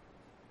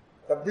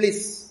 the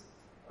bliss,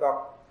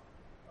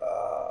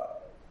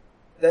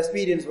 the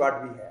experience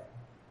what we have.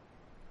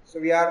 So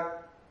we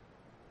are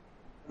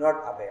not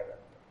aware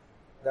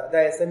of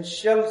the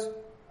essential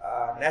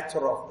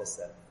nature of the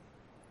self.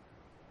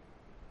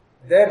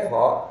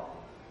 Therefore,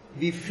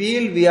 we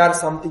feel we are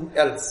something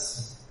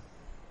else.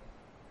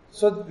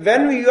 So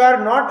when you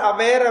are not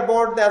aware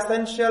about the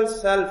essential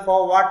self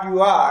or what you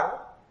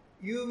are,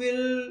 you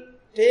will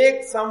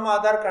take some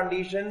other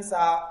conditions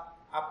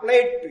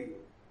applied to you.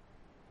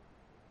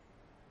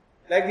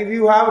 Like if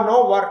you have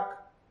no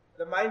work,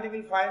 the mind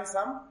will find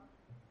some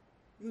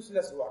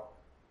useless work,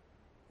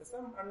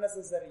 some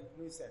unnecessary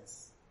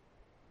nuisance.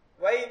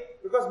 Why?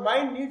 Because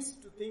mind needs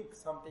to think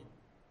something.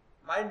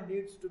 Mind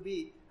needs to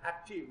be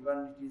active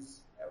when it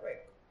is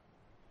awake.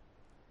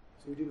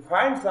 So it will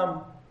find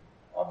some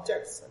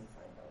objects and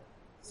find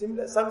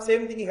out.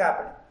 Same thing is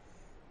happening.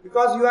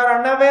 Because you are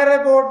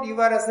unaware about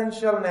your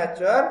essential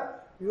nature,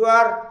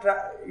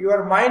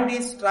 your mind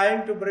is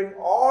trying to bring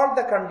all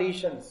the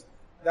conditions,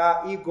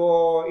 the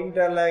ego,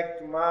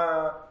 intellect,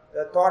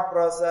 the thought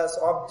process,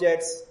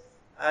 objects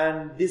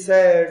and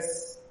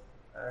desires,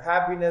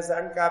 happiness,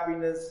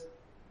 unhappiness.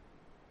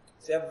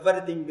 So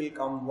everything will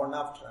come one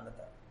after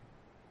another.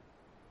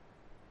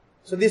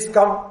 So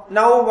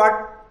now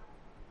what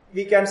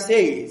we can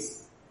say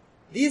is,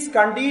 these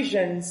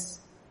conditions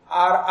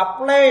are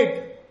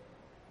applied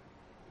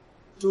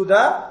to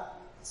the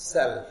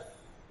self.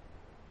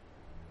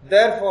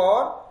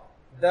 Therefore,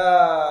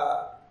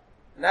 the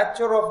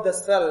nature of the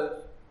self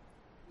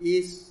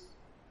is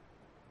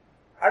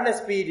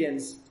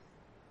unexperienced.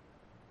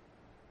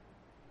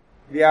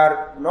 We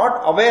are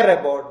not aware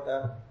about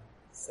the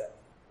self.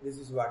 This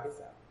is what is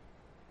happening.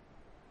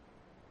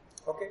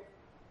 Okay?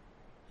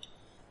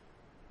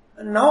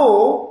 And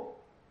now,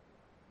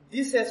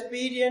 this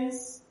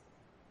experience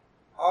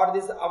or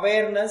this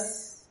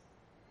awareness,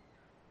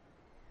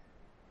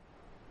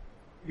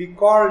 we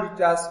call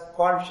it as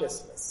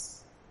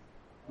consciousness.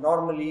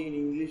 Normally in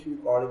English we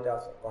call it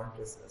as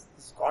consciousness.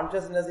 This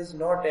consciousness is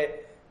not a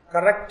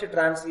correct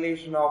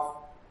translation of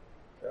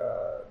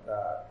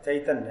the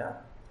caitanya,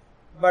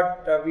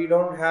 but we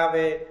don't have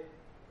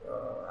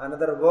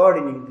another word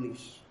in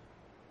English.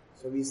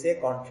 So we say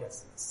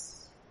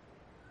consciousness.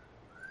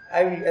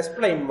 I will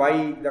explain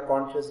why the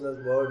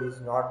consciousness word is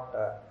not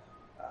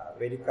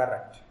very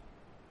correct.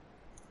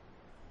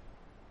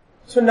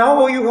 So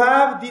now you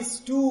have these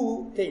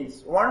two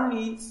things. One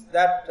is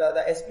that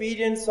the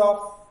experience of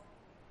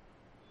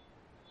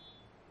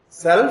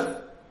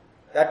self,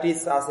 that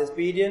is as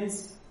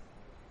experience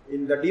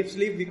in the deep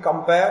sleep, we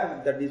compare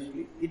with the deep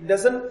sleep.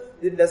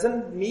 It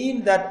doesn't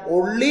mean that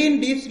only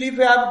in deep sleep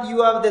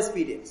you have the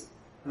experience.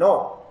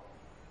 No.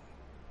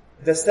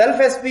 The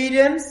self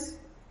experience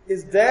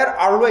is there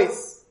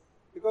always,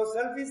 because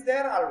self is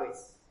there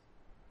always.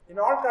 In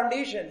all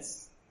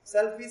conditions,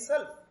 self is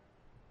self.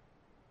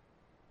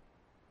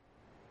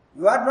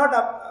 You are not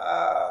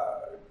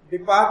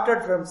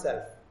departed from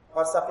self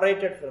or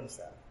separated from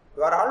self.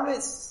 You are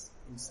always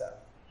in self,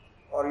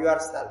 or you are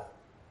self.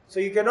 So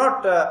you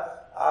cannot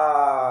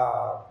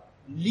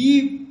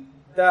leave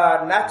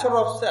the nature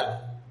of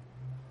self,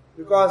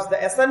 because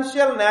the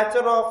essential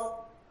nature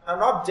of an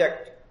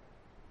object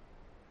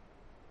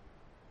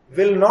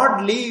will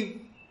not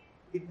leave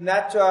its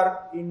nature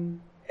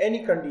in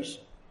any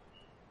condition.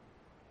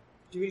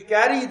 It will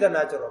carry the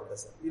nature of the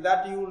self.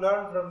 That you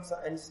learn from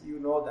science, you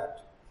know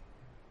that.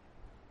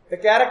 The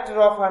character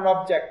of an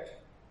object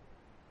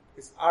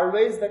is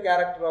always the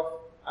character of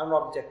an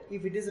object,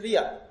 if it is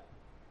real.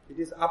 It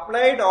is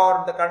applied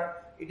or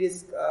it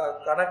is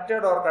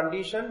connected or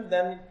conditioned,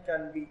 then it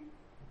can be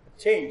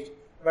changed.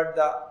 But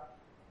the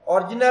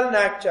original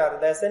nature,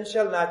 the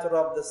essential nature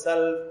of the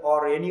self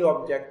or any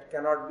object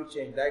cannot be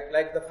changed.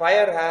 Like the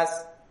fire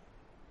has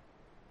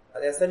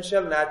the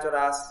essential nature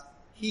as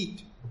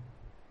heat.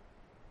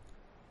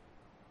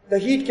 The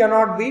heat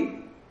cannot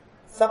be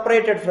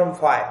separated from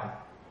fire.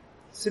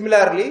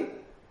 Similarly,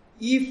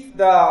 if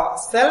the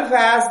self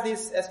has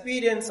this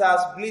experience as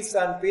bliss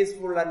and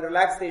peaceful and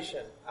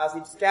relaxation as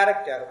its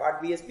character,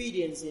 what we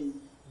experience in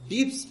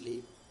deep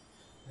sleep,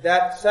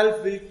 that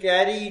self will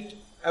carry it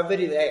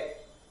everywhere.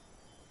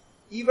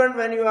 Even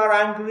when you are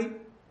angry,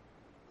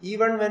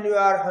 even when you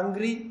are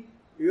hungry,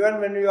 even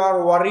when you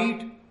are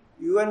worried,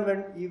 even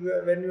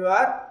when you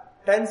are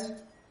tensed,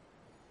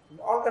 in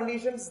all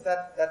conditions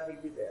that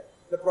will be there.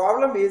 The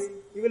problem is,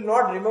 you will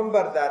not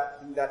remember that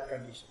in that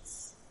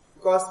conditions.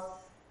 Because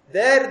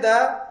there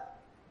the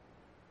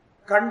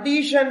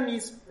condition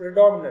is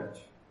predominant.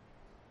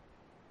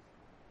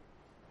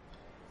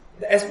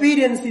 The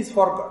experience is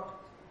forgot.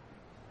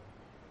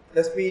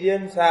 The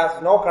experience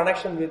has no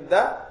connection with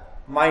the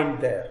mind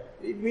there.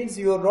 It means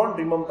you don't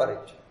remember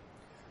it.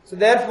 So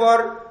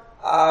therefore,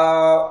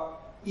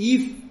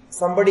 if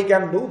somebody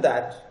can do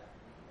that,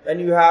 when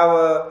you have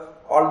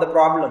all the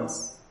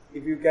problems,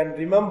 if you can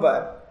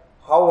remember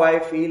how I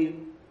feel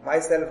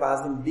myself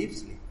as in deep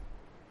sleep,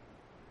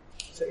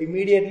 so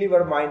immediately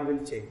your mind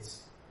will change.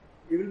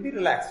 You will be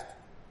relaxed.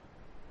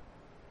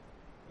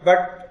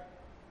 But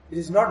it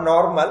is not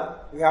normal.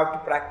 We have to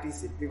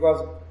practice it,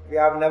 because we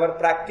have never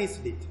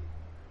practiced it.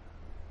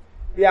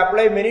 We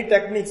apply many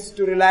techniques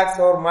to relax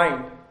our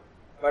mind,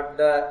 but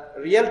the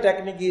real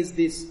technique is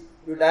this.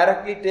 You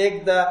directly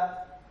take the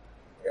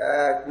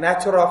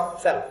nature of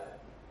self,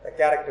 the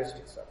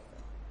characteristics of self.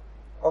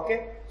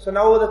 Okay? So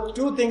now the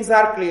two things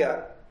are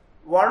clear.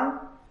 One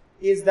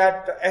is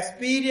that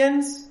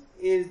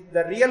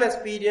the real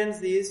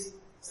experience is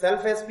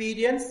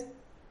self-experience.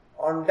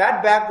 On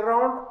that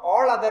background,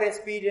 all other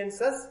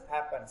experiences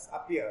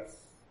appears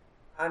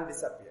and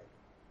disappear.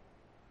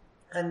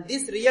 And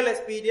this real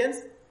experience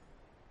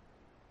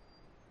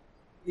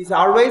is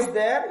always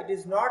there. It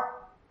is not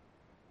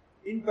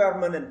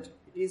impermanent.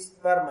 It is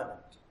permanent.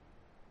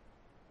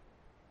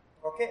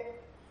 Okay?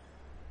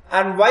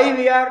 And why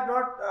we are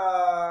not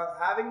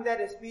having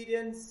that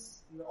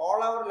experience in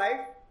all our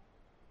life,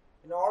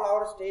 in all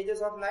our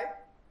stages of life?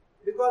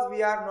 Because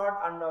we are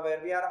not unaware.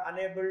 We are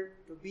unable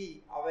to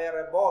be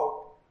aware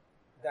about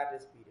that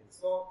experience.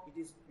 So,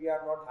 we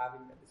are not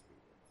having that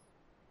experience.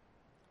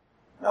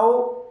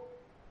 Now,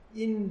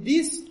 in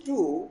these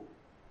two,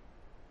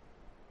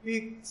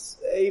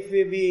 if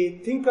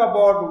we think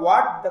about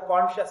what the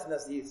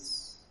consciousness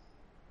is,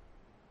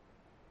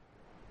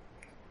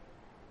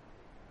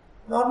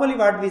 normally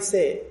what we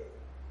say,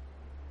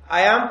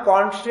 I am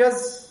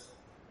conscious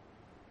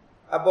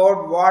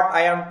about what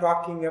I am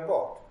talking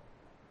about.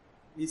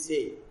 We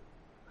say,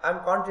 I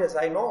am conscious,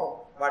 I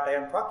know what I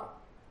am talking.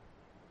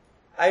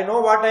 I know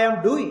what I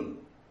am doing.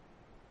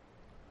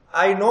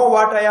 I know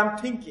what I am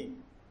thinking.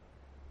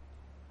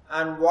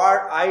 And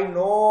what I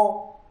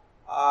know,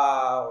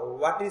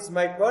 what is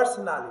my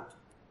personality.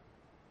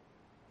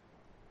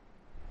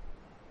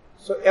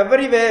 So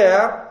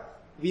everywhere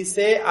we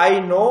say, I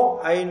know.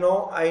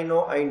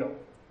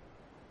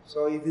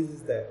 So this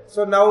is there.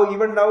 So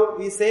even now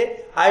we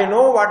say, I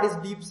know what is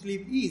deep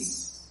sleep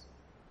is.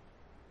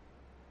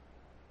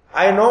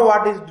 I know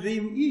what is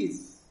dream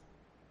is.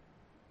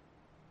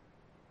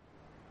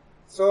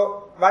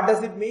 So what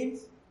does it mean?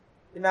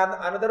 In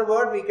another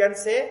word, we can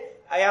say,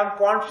 I am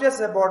conscious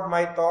about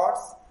my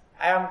thoughts.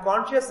 I am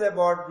conscious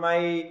about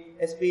my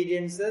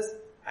experiences.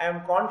 I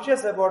am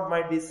conscious about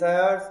my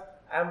desires.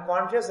 I am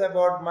conscious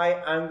about my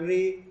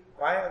angry.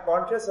 I am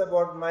conscious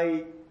about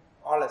my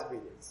all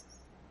experiences.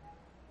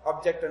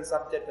 Object and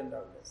subject and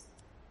all this.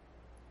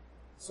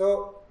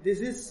 So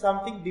this is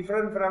something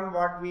different from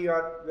what we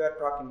are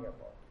talking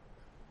about.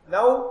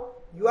 Now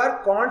you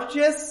are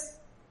conscious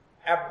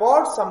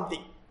about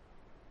something.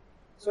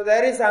 So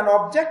there is an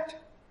object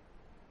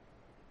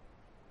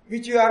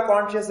which you are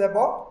conscious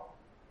about,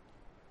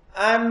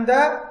 and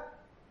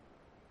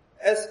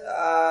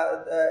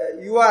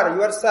you are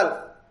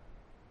yourself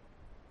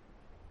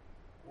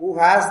who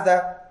has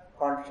the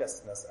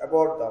consciousness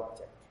about the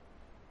object.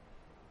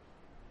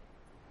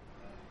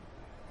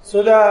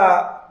 So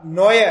the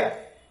knower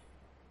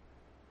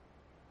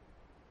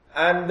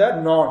and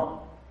the known,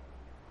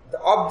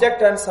 the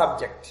object and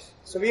subject.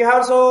 So we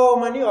have so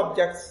many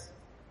objects.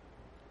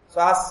 So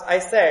as I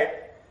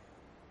said,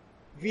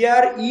 we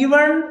are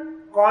even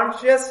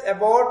conscious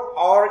about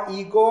our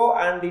ego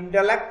and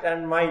intellect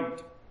and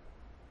mind.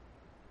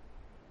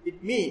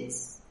 It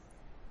means,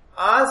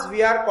 as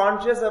we are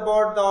conscious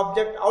about the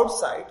object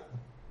outside,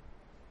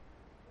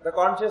 the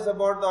conscious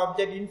about the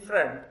object in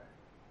front,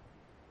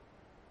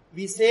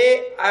 we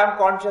say, I am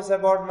conscious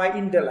about my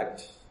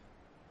intellect.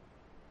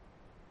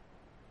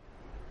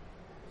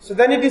 So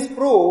then it is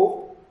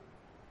proved,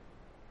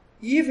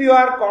 if you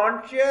are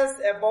conscious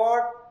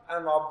about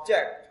an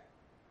object,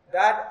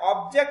 that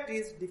object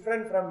is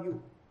different from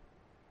you.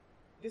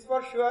 It is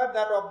for sure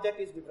that object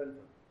is different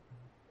from you.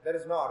 There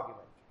is no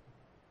argument.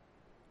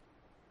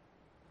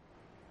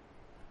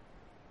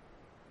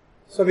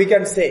 So we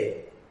can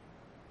say,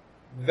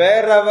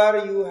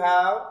 wherever you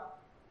have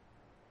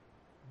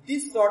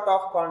this sort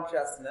of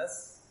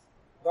consciousness,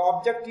 the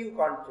objective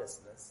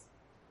consciousness,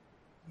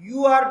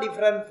 you are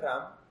different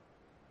from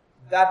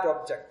that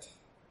object.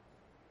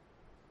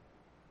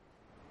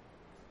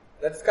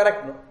 That's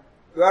correct, no?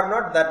 You are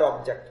not that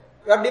object.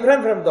 You are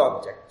different from the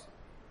object.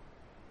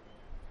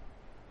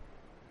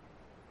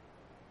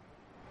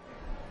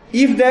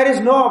 If there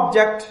is no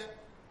object,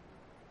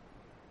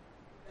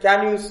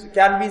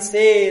 can we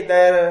say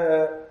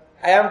that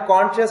I am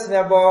conscious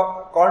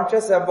about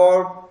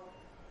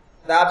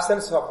the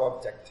absence of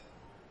object?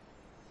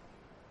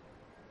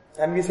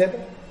 Can we say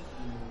that?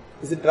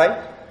 Is it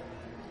right?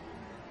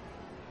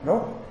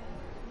 No.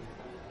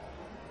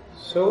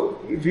 So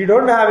if we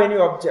don't have any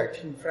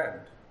object in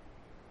front,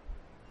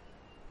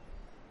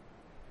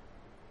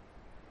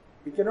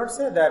 we cannot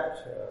say that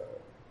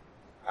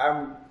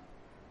I'm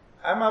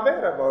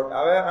aware about,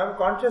 I am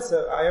conscious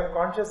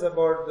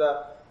about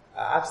the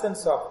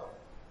absence of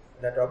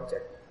that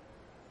object.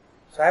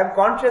 So I am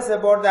conscious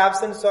about the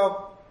absence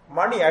of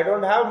money. I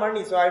don't have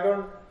money, so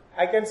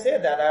I can say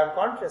that I am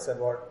conscious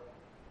about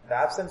the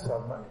absence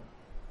of money.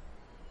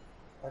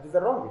 What is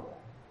the wrong with that?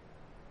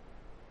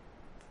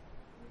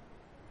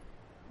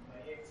 By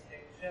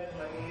extension,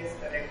 money is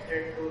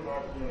connected to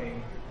not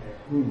knowing.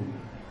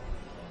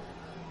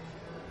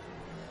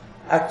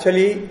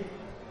 Actually,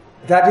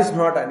 that is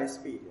not an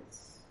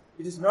experience.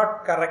 It is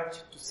not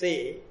correct to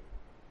say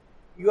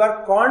you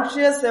are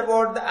conscious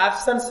about the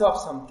absence of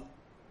something.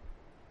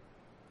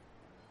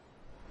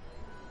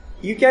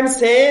 You can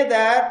say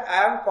that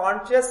I am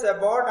conscious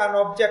about an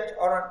object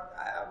or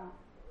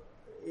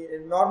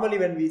normally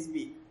when we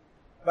speak.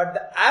 But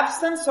the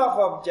absence of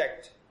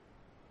object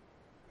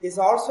is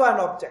also an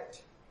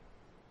object.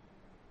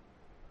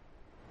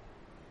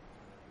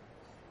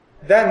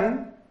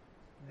 Then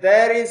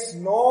there is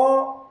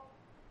no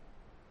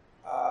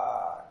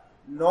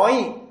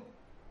knowing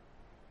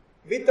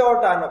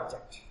without an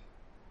object.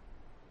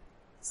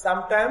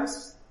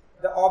 Sometimes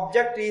the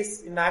object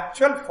is in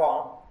actual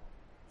form.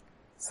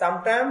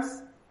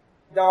 Sometimes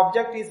the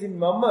object is in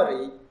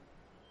memory.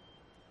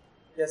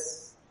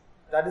 Yes,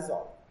 that is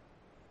all.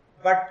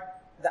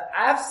 But the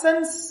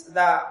absence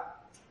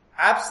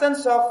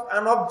of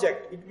an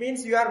object, it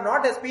means you are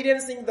not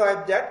experiencing the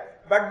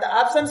object, but the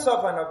absence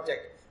of an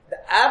object. The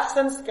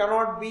absence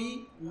cannot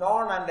be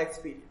known and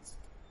experienced.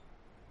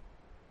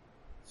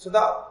 So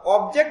the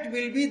object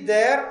will be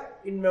there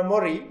in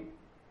memory,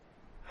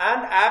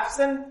 and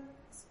absence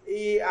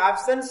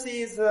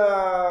is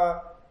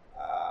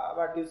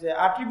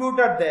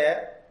attributed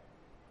there.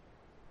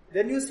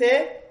 Then you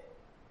say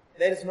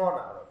there is no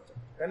object.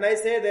 When I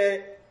say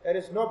there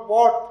is no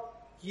pot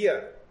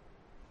here,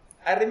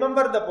 I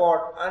remember the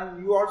pot,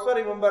 and you also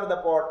remember the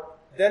pot.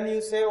 Then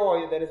you say,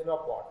 oh, there is no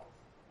pot.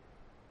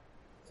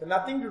 So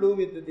nothing to do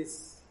with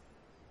this,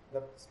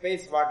 the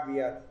space what we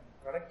are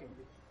connecting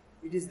with.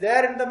 It is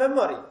there in the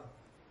memory.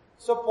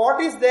 So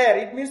pot is there,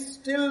 it means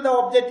still the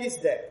object is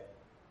there.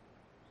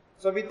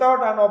 So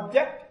without an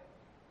object,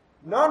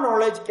 no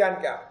knowledge can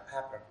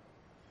happen.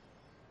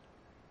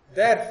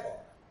 Therefore,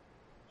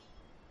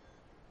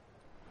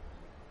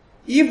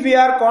 if we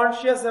are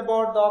conscious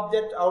about the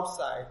object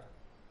outside,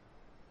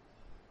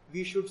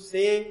 we should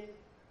say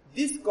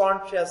this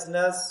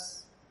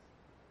consciousness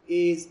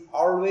is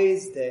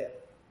always there.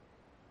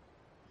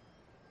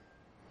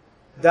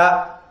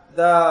 The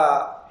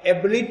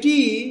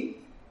ability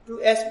to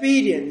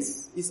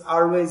experience is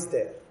always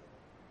there.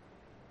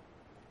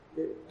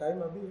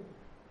 Time abhi?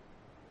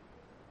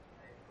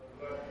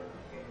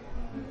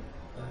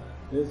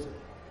 Yes.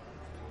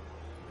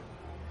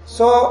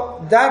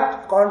 So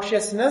that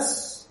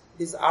consciousness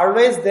is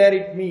always there.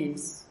 It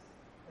means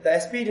the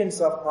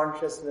experience of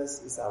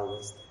consciousness is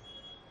always there.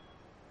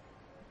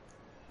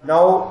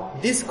 Now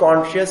this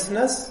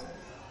consciousness,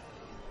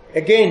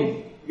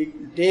 again we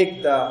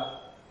take the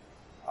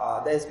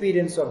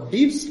experience of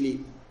deep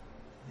sleep.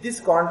 This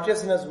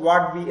consciousness,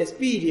 what we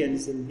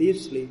experience in deep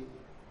sleep,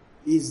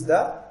 is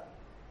the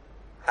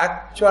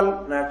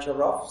actual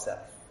nature of self.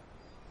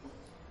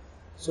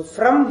 So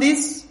from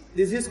this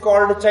is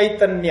called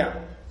caitanya.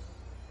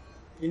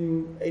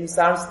 In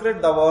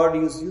Sanskrit, the word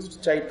is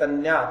used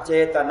caitanya,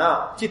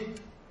 chetana,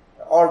 chit.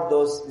 All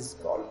those is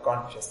called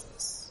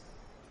consciousness.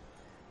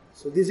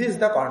 So this is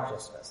the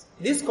consciousness.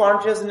 This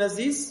consciousness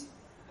is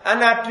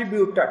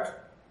unattributed.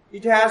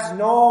 It has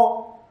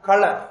no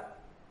color,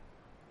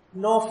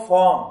 no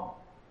form.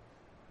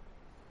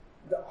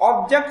 The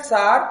objects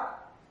are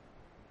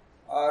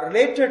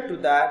related to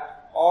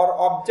that, or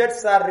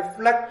objects are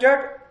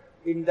reflected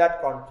in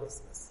that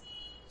consciousness.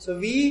 So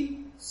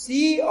we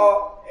see the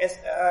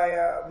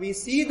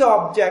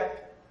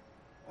object,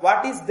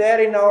 what is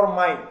there in our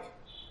mind.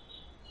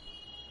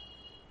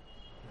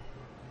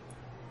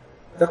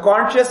 The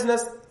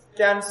consciousness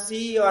can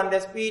see and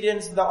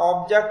experience the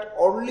object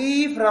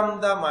only from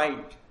the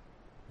mind.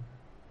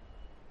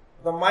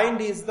 The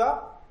mind is the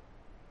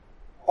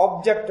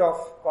object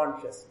of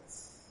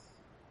consciousness.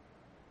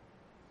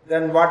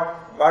 Then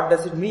what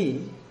does it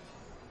mean?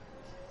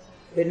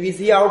 When we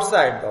see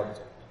outside the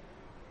object,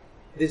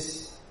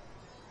 this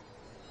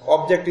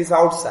object is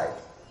outside.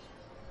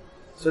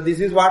 So this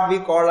is what we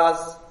call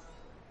as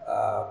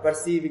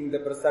perceiving, the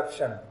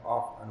perception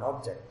of an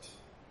object.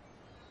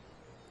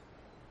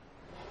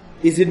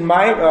 Is it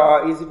mind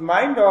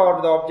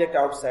or the object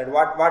outside?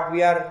 What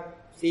we are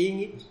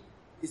seeing it?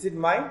 Is it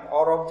mind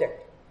or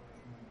object?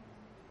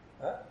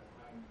 Huh?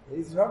 It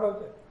is not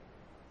object.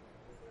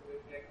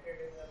 Reflected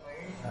in the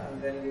mind,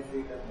 and then we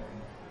see the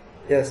mind.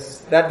 Yes,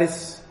 that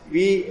is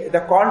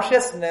the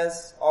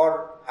consciousness,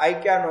 or I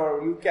can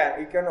or you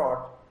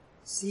cannot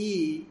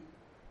see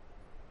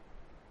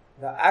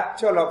the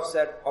actual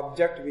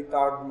object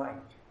without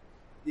mind.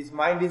 This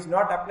mind is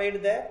not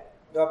applied there,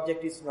 the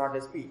object is not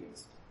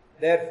experienced.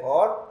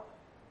 Therefore,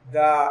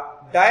 the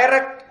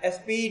direct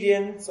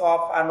experience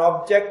of an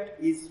object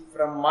is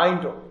from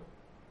mind only.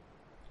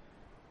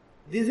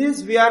 This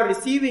is we are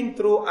receiving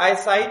through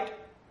eyesight,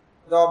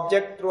 the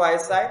object through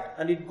eyesight,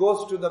 and it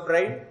goes to the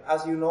brain,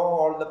 as you know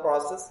all the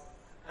process,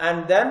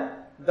 and then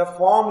the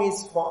form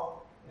is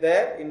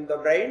there in the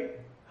brain,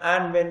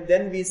 and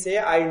then we say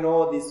I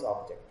know this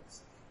object.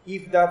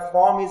 If the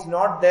form is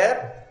not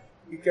there,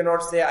 you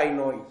cannot say I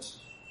know it.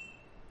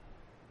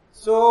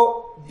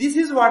 So this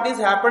is what is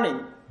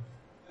happening.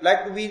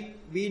 Like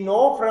we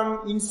know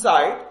from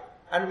inside,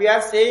 and we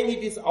are saying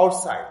it is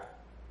outside.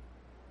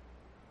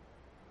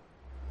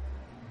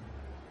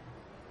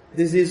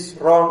 This is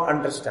wrong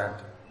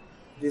understanding.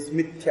 This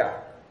mithya.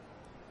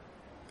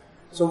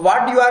 So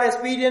what you are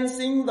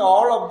experiencing,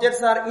 all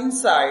objects are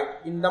inside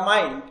in the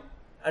mind,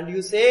 and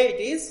you say it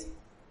is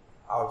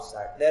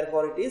outside.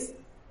 Therefore it is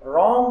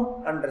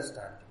wrong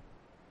understanding.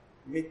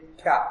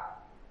 Mithya.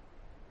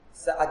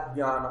 Sa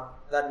ajnana.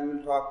 That we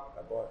will talk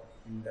about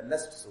in the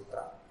next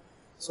sutra.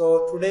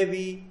 So today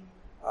we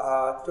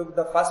took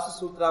the first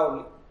sutra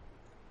only,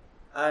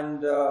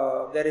 and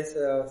there is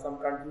some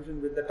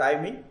confusion with the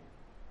timing.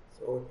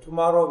 So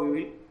tomorrow we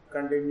will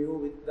continue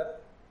with the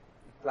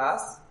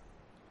class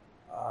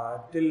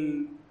till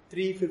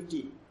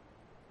 3:50.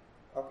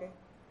 Okay.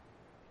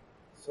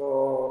 So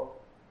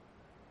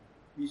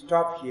we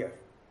stop here.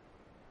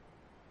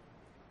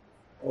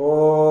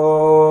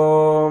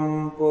 Om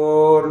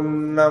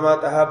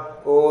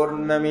Purnamatah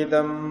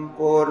Purnamidam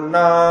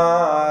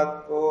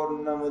Purnat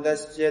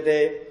Purnamudachyate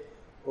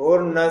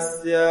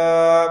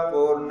Purnasya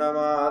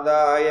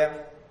Purnamadaya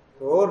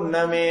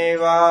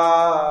Purnameva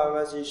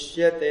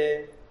Vasishyate.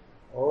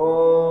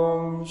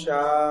 Om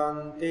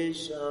Shanti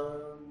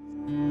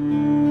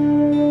Shanti.